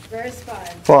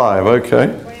 5. 5, okay.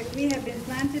 For if we have been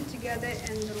planted together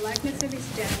in the likeness of his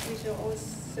death,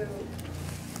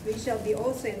 we shall be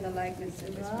also in the likeness of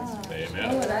his resurrection.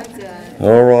 Amen. Oh, that's good.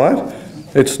 All right.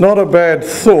 It's not a bad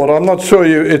thought. I'm not sure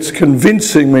it's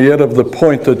convincing me yet of the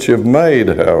point that you've made,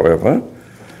 however.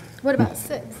 What about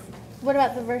 6? What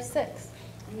about the verse 6?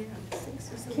 Yeah,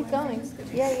 6 is the Keep one. going.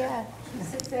 Yeah.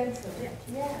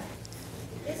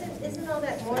 Isn't all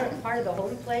that more part of the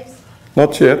holy place?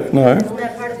 Not yet, no. Isn't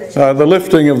that part of the... The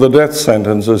lifting of the death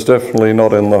sentence is definitely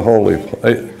not in the holy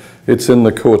place. It's in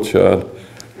the courtyard.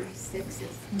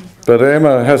 But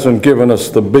Emma hasn't given us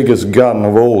the biggest gun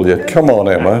of all yet. Come on,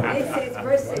 Emma. It's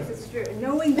verse 6, it's true.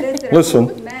 Knowing this, that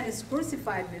Listen. man is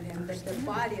crucified with him, that the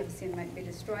body of sin might be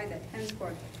destroyed, that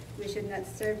henceforth we should not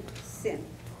serve sin.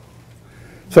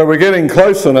 So we're getting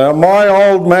closer now. My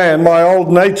old man, my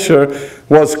old nature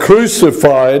was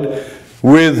crucified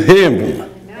with him.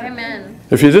 Amen.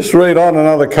 If you just read on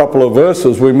another couple of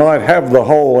verses, we might have the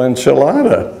whole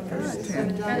enchilada.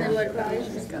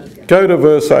 Go to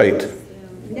verse 8.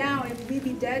 Now, if we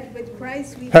be dead with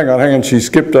Christ, we... Hang on. She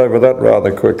skipped over that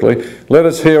rather quickly. Let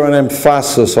us hear an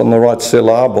emphasis on the right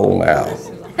syllable now.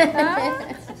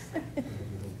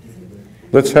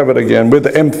 Let's have it again with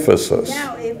emphasis.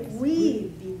 Now, if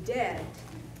we be dead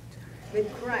with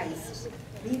Christ,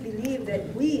 we believe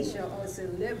that we shall also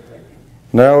live with him.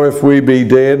 Now, if we be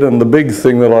dead, and the big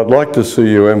thing that I'd like to see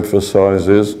you emphasize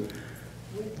is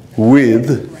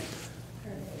with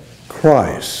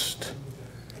Christ.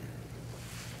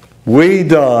 we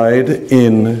died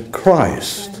in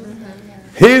Christ.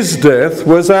 His death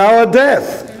was our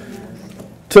death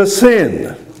to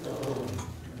sin.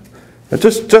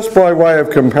 Just by way of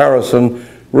comparison,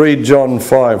 read John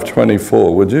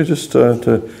 5:24, would you? Just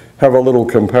to have a little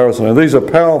comparison. And these are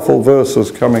powerful verses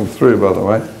coming through, by the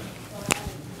way.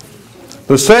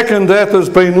 The second death has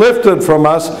been lifted from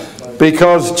us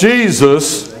because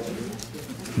Jesus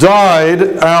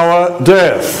died our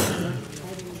death.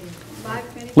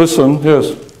 Listen, yes.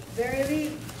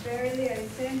 Verily, verily, I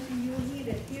say unto you, he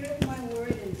that heareth my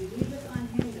word and believeth on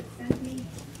him that sent me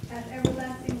hath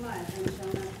everlasting life, and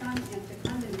shall not come into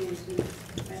condemnation,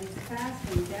 but is passed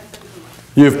from death to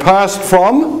life. You've passed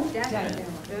from?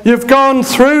 Death. You've gone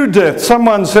through death.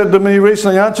 Someone said to me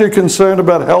recently, aren't you concerned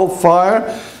about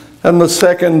hellfire and the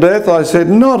second death? I said,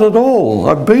 not at all.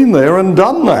 I've been there and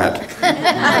done that.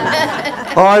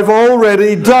 I've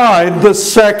already died the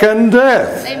second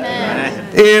death. Amen.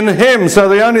 In him. So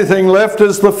the only thing left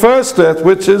is the first death,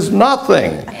 which is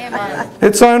nothing. Amen.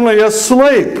 It's only a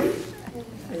sleep.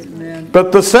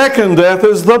 But the second death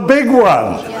is the big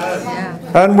one.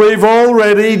 And we've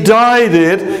already died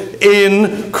it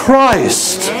in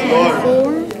Christ.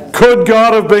 Could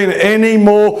God have been any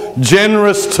more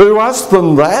generous to us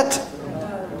than that?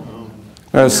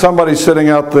 There's somebody sitting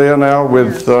out there now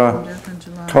with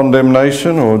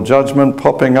condemnation or judgment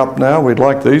popping up now. We'd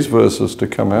like these verses to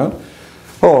come out.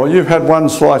 Oh, you've had one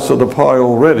slice of the pie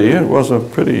already. It was a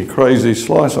pretty crazy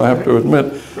slice, I have to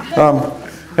admit.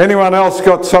 Anyone else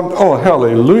got some? Oh,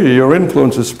 hallelujah. Your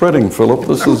influence is spreading, Philip.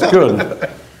 This is good.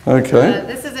 Okay.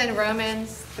 This is in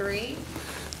Romans 3.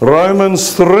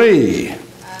 Romans 3.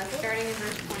 Starting in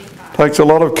verse 25. Takes a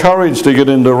lot of courage to get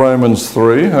into Romans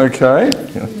 3. Okay.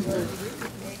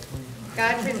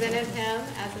 God presented him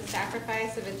as a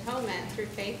sacrifice of atonement through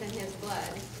faith in his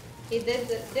blood. He did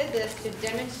this to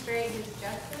demonstrate his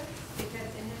justice,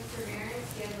 because in his forbearance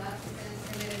he had left the sins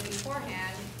committed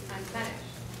beforehand unpunished.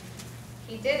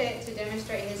 He did it to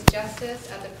demonstrate his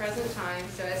justice at the present time,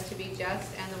 so as to be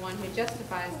just and the one who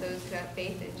justifies those who have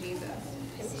faith in Jesus.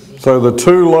 So the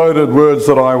two loaded words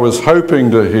that I was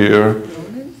hoping to hear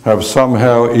have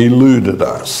somehow eluded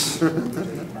us.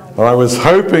 I was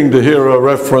hoping to hear a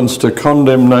reference to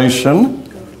condemnation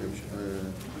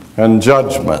and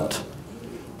judgment.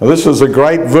 Now, this is a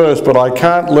great verse, but I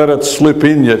can't let it slip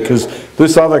in yet because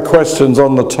this other question's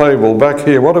on the table. Back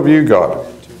here, what have you got?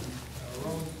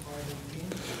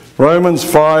 Romans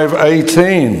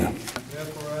 5:18.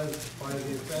 Therefore, as by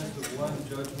the offense of one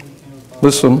judgment came upon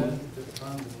Listen. men to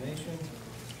condemnation,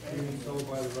 even so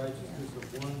by the righteousness of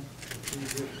one the free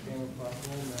gift came upon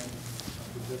all men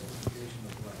unto justification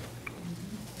of life.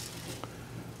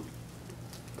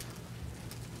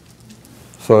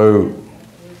 So,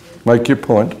 make your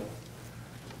point.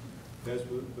 That's the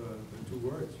two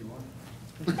words you want.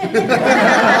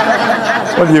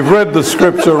 Well, you've read the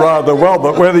scripture rather well,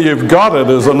 but whether you've got it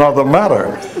is another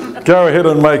matter. Go ahead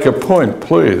and make a point,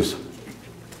 please.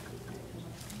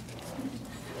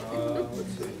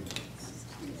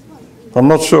 I'm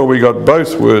not sure we got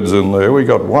both words in there. We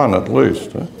got one at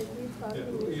least. Huh?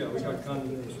 Yeah, we got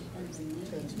condemnation.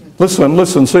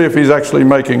 Listen, see if he's actually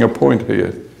making a point here.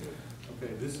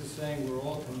 Okay, this is saying we're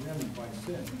all condemned by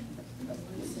sin.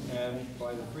 And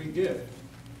by the free gift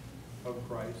of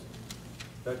Christ,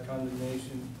 that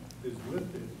condemnation is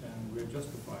lifted and we're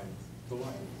justified to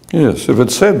life. Yes, if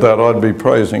it said that, I'd be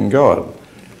praising God.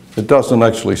 It doesn't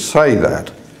actually say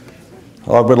that.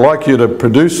 I would like you to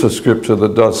produce a scripture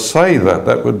that does say that.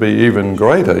 That would be even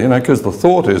greater, because the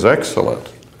thought is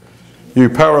excellent. You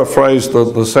paraphrased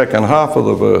the second half of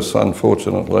the verse,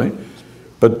 unfortunately.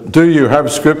 But do you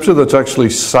have scripture that's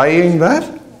actually saying that?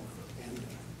 I'm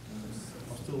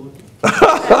still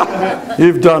looking.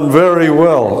 You've done very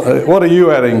well. What are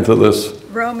you adding to this?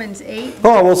 Romans 8.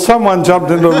 Oh, well, someone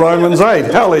jumped into Romans 8.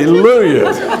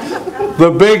 Hallelujah. The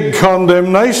big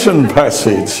condemnation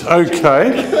passage.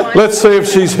 Okay. Let's see if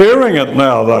she's hearing it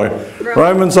now, though.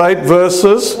 Romans 8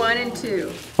 verses 1 and 2.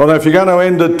 Well, now, if you're going to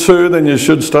end at 2, then you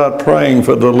should start praying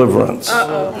for deliverance.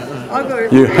 I'll go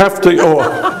to You have to...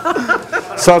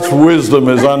 Oh, such wisdom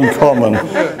is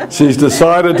uncommon. She's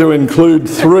decided to include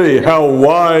 3. How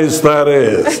wise that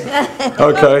is.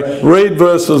 Okay, read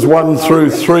verses 1 through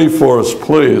 3 for us,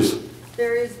 please.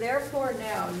 There is therefore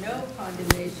now no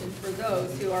condemnation for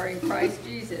those who are in Christ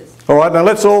Jesus. All right, now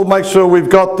let's all make sure we've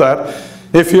got that.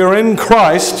 If you're in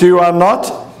Christ, you are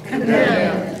not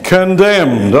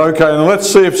condemned. Okay, now let's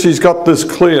see if she's got this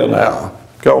clear now.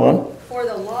 Go on. For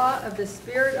the law of the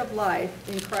Spirit of life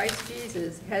in Christ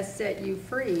Jesus has set you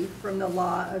free from the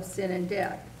law of sin and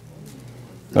death.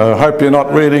 I hope you're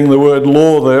not reading the word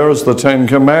law there as the 10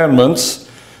 Commandments.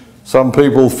 Some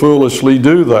people foolishly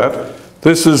do that.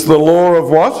 This is the law of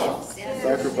what?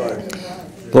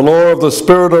 Sacrifice. The law of the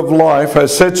Spirit of life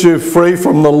has set you free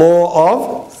from the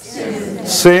law of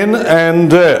sin and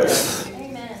death.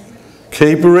 Amen.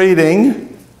 Keep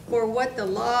reading. For what the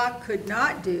law could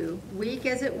not do, weak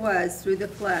as it was through the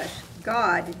flesh,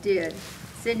 God did,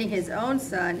 sending his own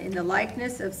Son in the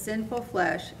likeness of sinful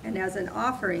flesh, and as an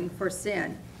offering for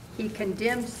sin, he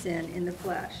condemned sin in the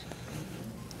flesh.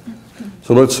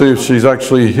 So let's see if she's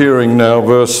actually hearing now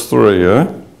verse 3,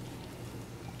 eh?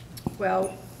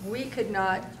 Well, we could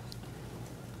not,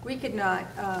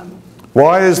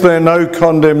 Why is there no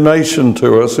condemnation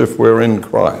to us if we're in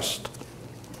Christ?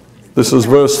 This is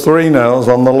verse 3 now, is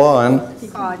on the line.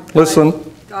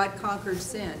 Listen. God conquered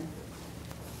sin,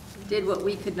 did what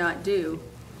we could not do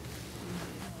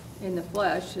in the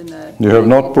flesh. You have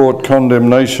not brought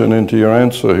condemnation into your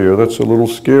answer here. That's a little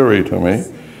scary to me.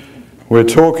 We're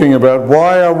talking about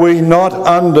why are we not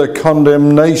under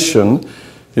condemnation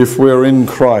if we're in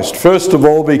Christ? First of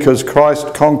all, because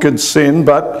Christ conquered sin,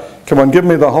 but come on, give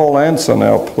me the whole answer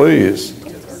now, please.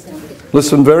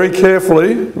 Listen very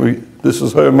carefully. This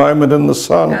is her moment in the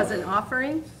sun. As an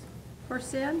offering for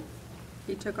sin,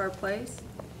 he took our place.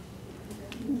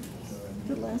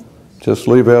 Just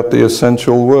leave out the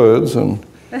essential words and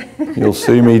you'll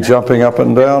see me jumping up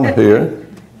and down here.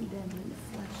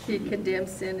 He condemned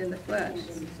sin in the flesh.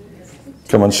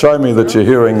 Come on, show me that you're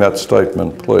hearing that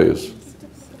statement, please.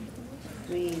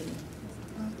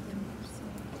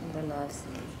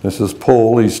 This is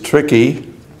Paul. He's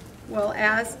tricky. Well,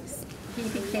 as he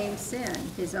became sin,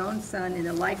 his own Son in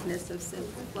the likeness of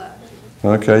sinful flesh.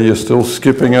 Okay, you're still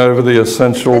skipping over the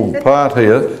essential part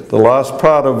here. The last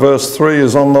part of verse 3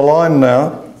 is on the line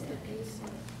now.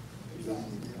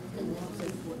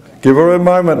 Give her a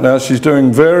moment now. She's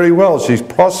doing very well. She's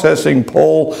processing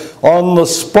Paul on the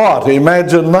spot.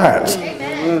 Imagine that.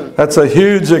 Amen. That's a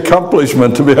huge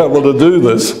accomplishment to be able to do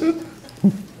this.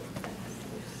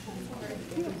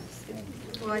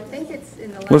 Well, I think it's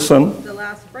in the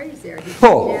last phrase there. He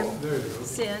condemned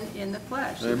sin in the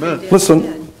flesh. Amen.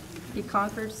 Listen. He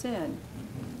conquered sin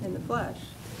in the flesh.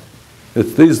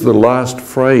 These are the last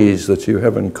phrase that you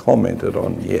haven't commented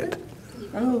on yet.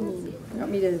 Oh, you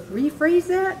want me to rephrase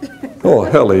that? Oh,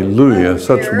 hallelujah.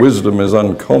 Such wisdom is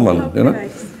uncommon, you know.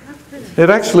 It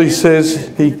actually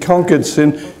says he conquered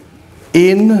sin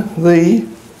in the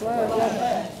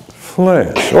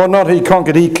flesh. Or not he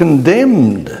conquered, he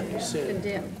condemned.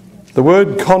 The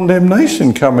word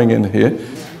condemnation coming in here.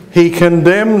 He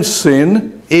condemned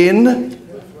sin in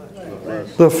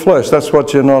the flesh. That's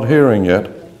what you're not hearing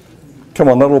yet. Come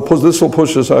on, this will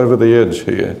push us over the edge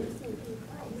here.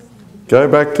 Go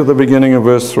back to the beginning of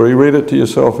verse 3. Read it to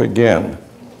yourself again.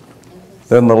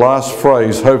 Then the last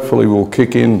phrase hopefully will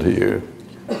kick into you.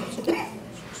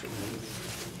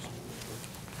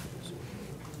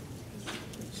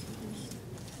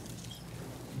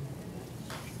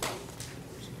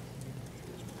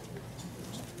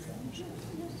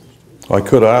 I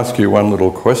could ask you one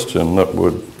little question that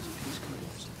would...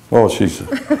 Oh,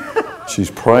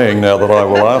 she's praying now that I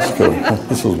will ask her.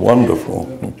 This is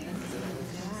wonderful.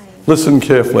 Listen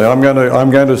carefully. I'm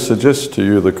going to suggest to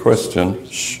you the question.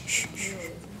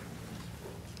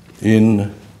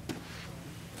 In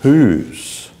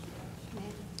whose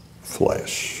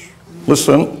flesh?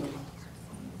 Listen.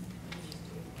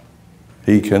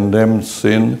 He condemned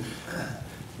sin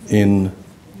in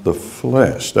the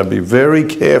flesh. Now be very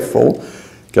careful.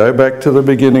 Go back to the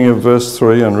beginning of verse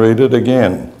 3 and read it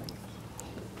again.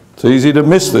 It's easy to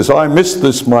miss this. I missed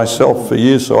this myself for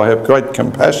years, so I have great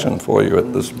compassion for you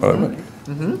at this moment.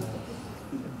 Mm-hmm.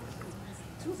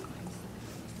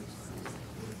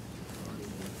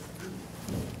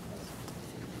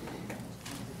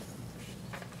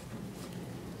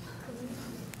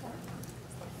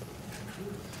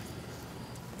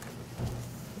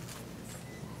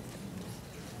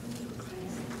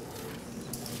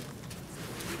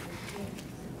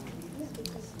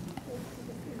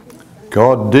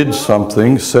 God did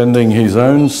something, sending his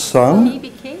own Son. He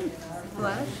became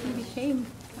flesh. He became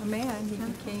a man. He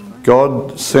became...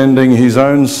 God sending his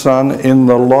own Son in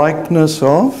the likeness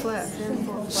of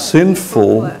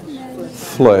sinful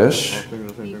flesh,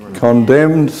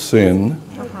 condemned sin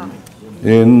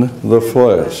in the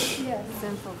flesh.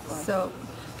 So,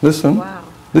 listen. wow.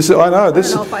 I don't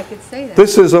know if I could say that.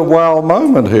 This is a wow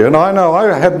moment here, and I know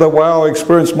I had the wow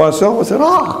experience myself. I said,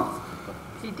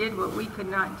 He did what we could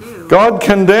not do. God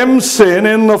condemns sin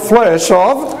in the flesh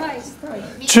of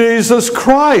Jesus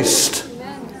Christ.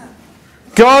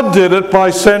 God did it by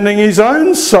sending his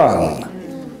own Son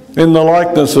in the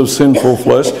likeness of sinful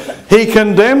flesh. He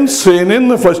condemned sin in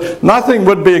the flesh. Nothing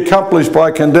would be accomplished by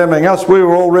condemning us. We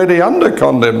were already under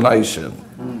condemnation.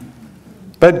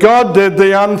 But God did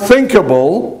the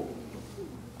unthinkable.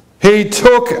 He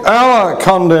took our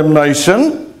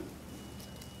condemnation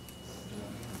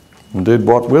and did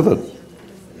what with it?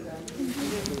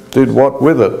 Did what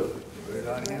with it? Put it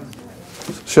on him.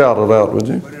 Shout it out, would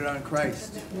you? Put it on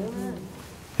Christ.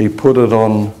 He put it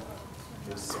on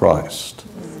Christ.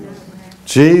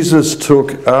 Jesus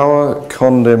took our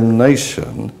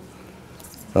condemnation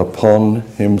upon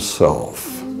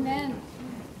himself. Amen.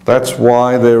 That's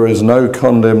why there is no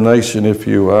condemnation if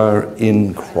you are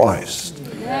in Christ.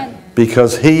 Amen.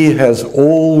 Because he has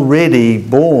already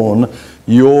borne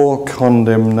your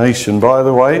condemnation. By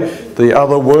the way, the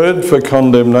other word for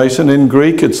condemnation in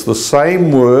Greek, it's the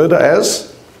same word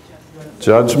as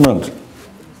judgment.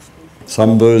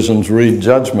 Some versions read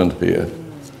judgment here.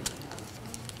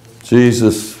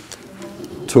 Jesus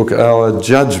took our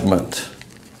judgment,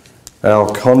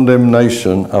 our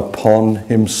condemnation upon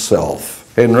himself.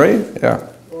 Henry? Yeah.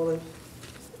 Well, it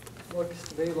looks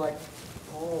to me like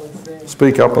Paul is saying...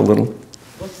 Speak up a little.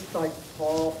 Looks like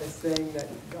Paul is saying that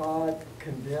God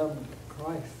condemned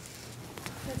Christ.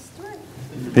 That's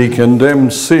right. He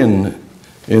condemned sin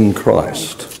in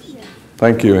Christ.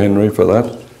 Thank you, Henry, for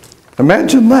that.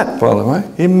 Imagine that, by the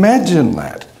way. Imagine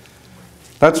that.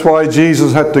 That's why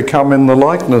Jesus had to come in the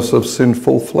likeness of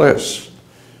sinful flesh.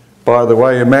 By the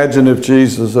way, imagine if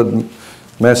Jesus had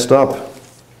messed up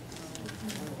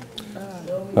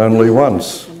only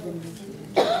once.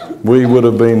 We would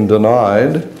have been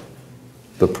denied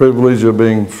the privilege of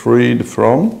being freed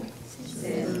from.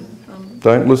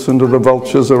 Don't listen to the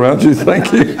vultures around you,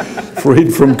 thank you.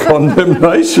 Freed from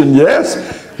condemnation, yes.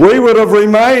 We would have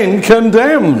remained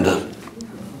condemned.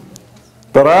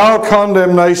 But our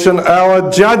condemnation,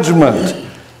 our judgment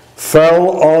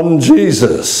fell on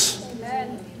Jesus.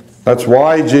 Amen. That's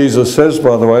why Jesus says,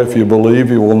 by the way, if you believe,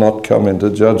 you will not come into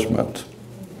judgment.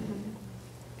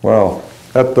 Well,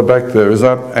 at the back there, is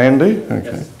that Andy?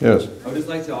 Okay, yes. I would just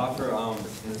like to offer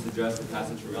in this address a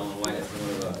passage from Ellen White as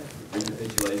sort of a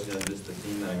recapitulation of just the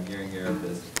theme that I'm hearing here of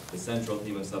this, the central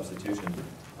theme of substitution.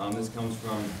 This comes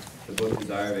from the book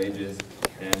Desire of Ages,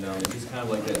 and it just kind of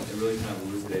like it really kind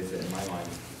of elucidates it in my mind.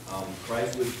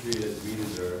 Christ was treated as we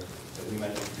deserve, that we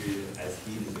might be treated as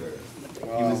he deserved.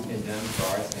 Wow. He was condemned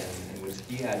for our sins, in which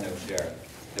he had no share,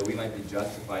 that we might be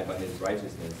justified by his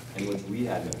righteousness, in which we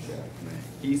had no share.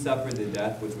 He suffered the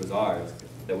death which was ours,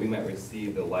 that we might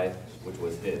receive the life which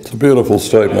was his. It's a beautiful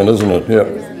statement, isn't it?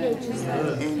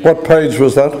 Yeah. What page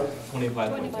was that?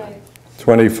 25.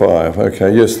 25.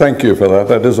 Okay, yes, thank you for that.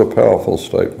 That is a powerful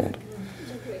statement.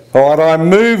 All right, I'm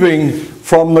moving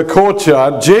from the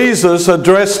courtyard. Jesus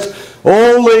addressed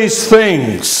all these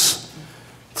things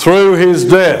through his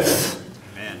death,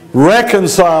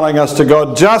 reconciling us to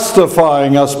God,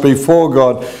 justifying us before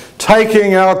God,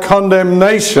 taking our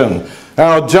condemnation,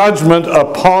 our judgment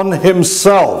upon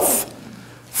himself,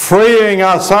 freeing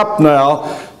us up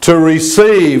now to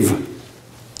receive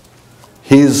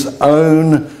his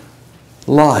own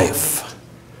life.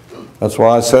 That's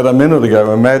why I said a minute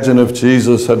ago, imagine if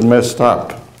Jesus had messed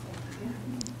up.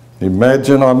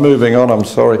 Imagine, I'm moving on, I'm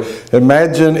sorry.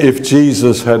 Imagine if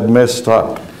Jesus had messed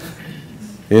up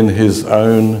in his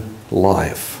own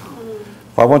life.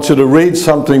 I want you to read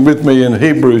something with me in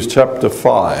Hebrews chapter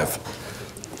 5.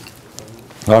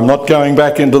 I'm not going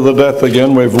back into the death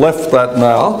again, we've left that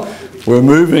now. We're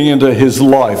moving into his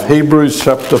life. Hebrews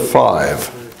chapter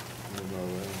 5.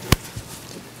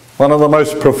 One of the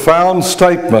most profound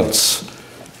statements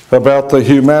about the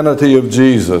humanity of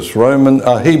Jesus.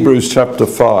 Hebrews chapter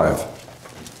 5.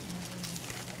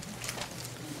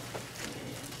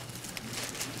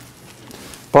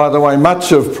 By the way,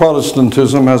 much of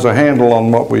Protestantism has a handle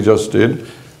on what we just did.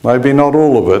 Maybe not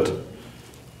all of it.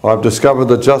 I've discovered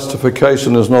that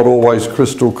justification is not always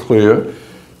crystal clear.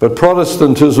 But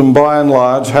Protestantism, by and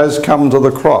large, has come to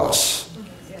the cross.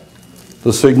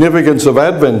 The significance of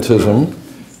Adventism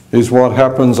is what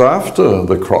happens after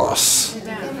the cross.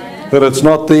 That it's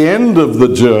not the end of the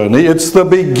journey, it's the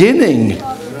beginning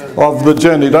of the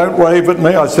journey. Don't wave at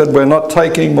me. I said we're not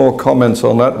taking more comments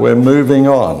on that. We're moving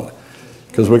on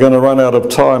because we're going to run out of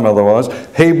time otherwise.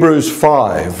 Hebrews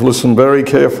 5, listen very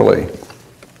carefully.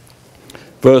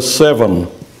 Verse 7.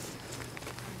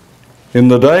 In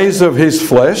the days of his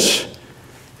flesh,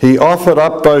 he offered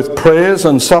up both prayers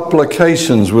and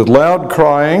supplications with loud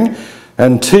crying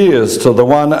and tears to the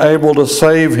one able to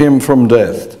save him from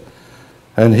death.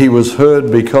 And he was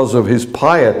heard because of his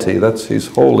piety, that's his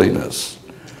holiness.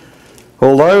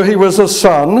 Although he was a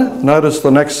son, notice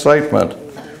the next statement,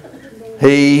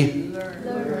 he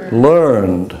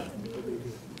learned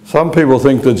Some people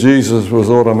think that Jesus was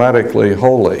automatically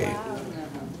holy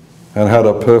and had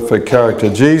a perfect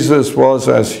character. Jesus was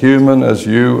as human as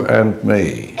you and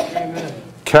me.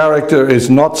 Character is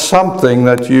not something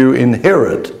that you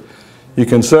inherit. You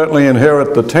can certainly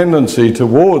inherit the tendency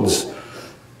towards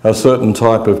a certain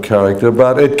type of character,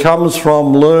 but it comes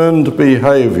from learned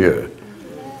behavior.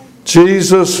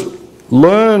 Jesus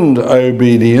learned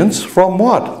obedience from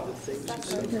what?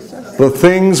 The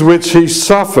things which he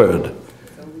suffered.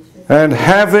 And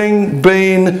having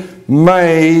been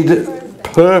made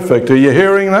perfect. Are you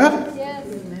hearing that? Yes.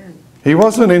 He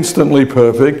wasn't instantly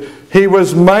perfect. He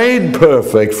was made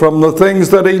perfect from the things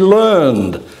that he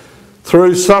learned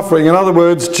through suffering. In other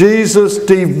words, Jesus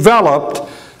developed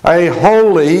a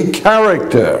holy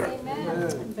character.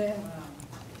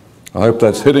 I hope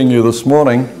that's hitting you this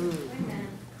morning.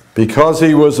 Because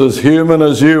he was as human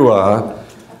as you are,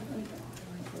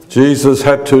 Jesus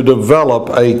had to develop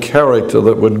a character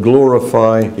that would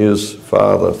glorify his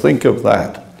Father. Think of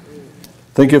that.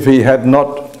 Think if he had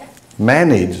not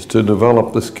managed to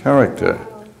develop this character,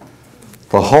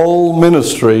 the whole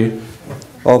ministry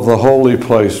of the holy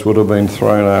place would have been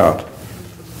thrown out.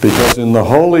 Because in the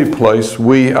holy place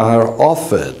we are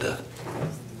offered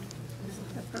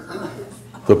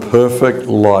the perfect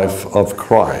life of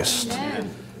Christ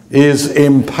is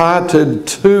imparted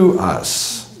to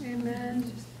us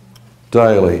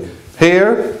daily.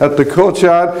 Here at the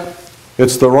courtyard,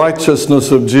 it's the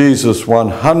righteousness of Jesus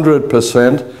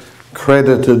 100%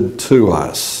 credited to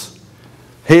us.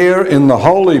 Here in the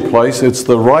holy place, it's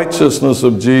the righteousness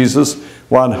of Jesus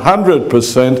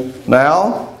 100%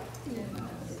 now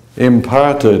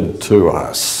imparted to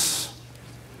us.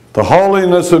 The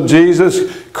holiness of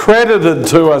Jesus credited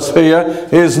to us here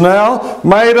is now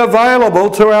made available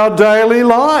to our daily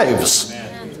lives.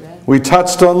 We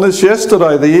touched on this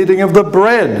yesterday, the eating of the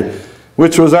bread,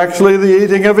 which was actually the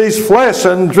eating of his flesh,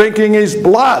 and drinking his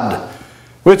blood,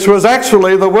 which was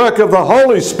actually the work of the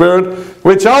Holy Spirit,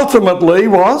 which ultimately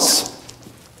was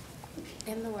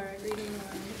In the Word, reading the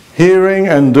Word. hearing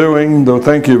and doing,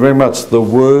 thank you very much, the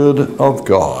Word of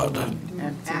God.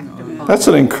 That's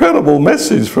an incredible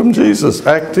message from Jesus,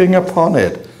 acting upon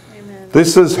it.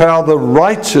 This is how the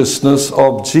righteousness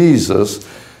of Jesus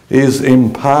is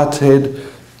imparted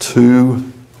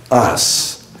to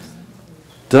us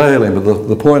daily. But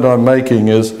the point I'm making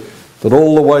is that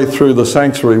all the way through the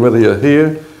sanctuary, whether you're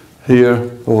here,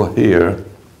 here, or here,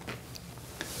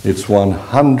 it's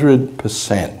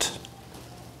 100%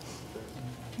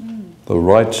 the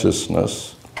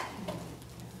righteousness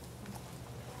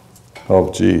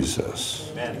of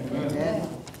Jesus.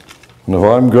 And if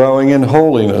I'm growing in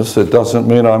holiness, it doesn't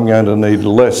mean I'm going to need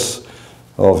less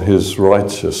of his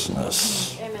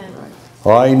righteousness.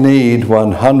 I need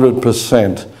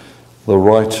 100% the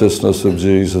righteousness of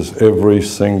Jesus every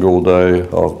single day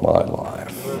of my life.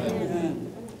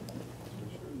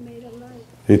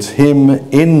 It's him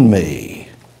in me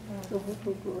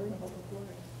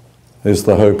is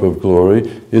the hope of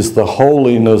glory, is the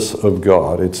holiness of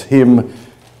God. It's him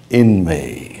in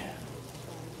me.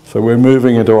 So we're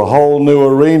moving into a whole new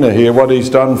arena here. What he's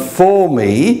done for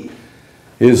me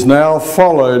is now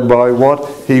followed by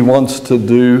what he wants to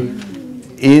do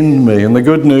in me. And the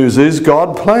good news is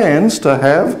God plans to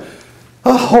have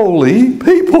a holy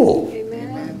people.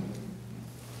 Amen.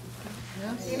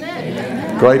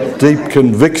 Great deep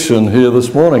conviction here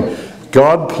this morning.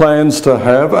 God plans to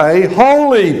have a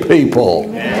holy people.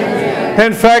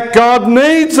 In fact, God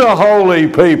needs a holy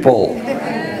people.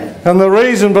 And the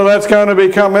reason for that's going to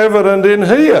become evident in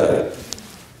here.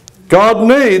 God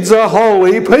needs a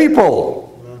holy people.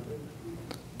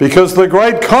 Because the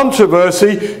great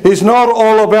controversy is not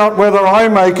all about whether I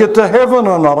make it to heaven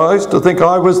or not. I used to think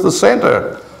I was the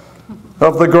center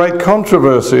of the great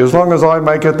controversy. As long as I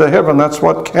make it to heaven, that's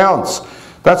what counts.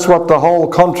 That's what the whole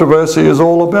controversy is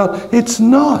all about. It's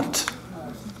not.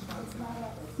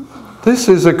 This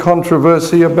is a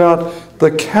controversy about the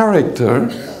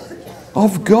character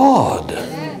of God.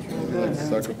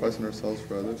 Sacrificing ourselves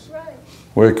for others.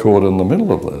 We're caught in the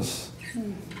middle of this.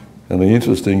 And the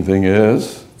interesting thing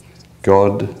is,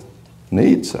 God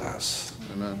needs us.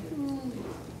 Amen.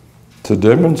 To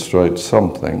demonstrate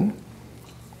something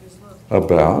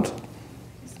about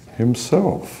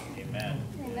himself.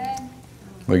 Amen.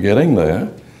 We're getting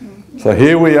there. So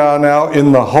here we are now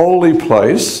in the holy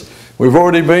place. We've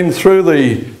already been through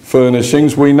the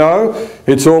furnishings. We know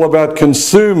it's all about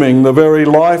consuming the very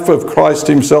life of Christ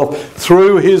himself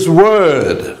through his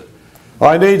word.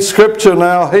 I need scripture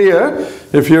now here.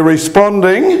 If you're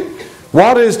responding,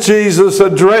 what is Jesus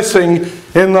addressing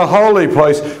in the holy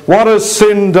place? What has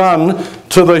sin done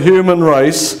to the human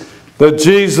race that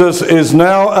Jesus is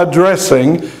now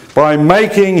addressing by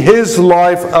making his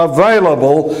life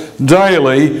available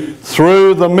daily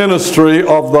through the ministry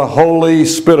of the Holy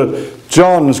Spirit.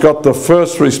 John's got the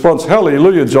first response.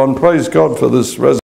 Hallelujah, John. Praise God for this resurrection.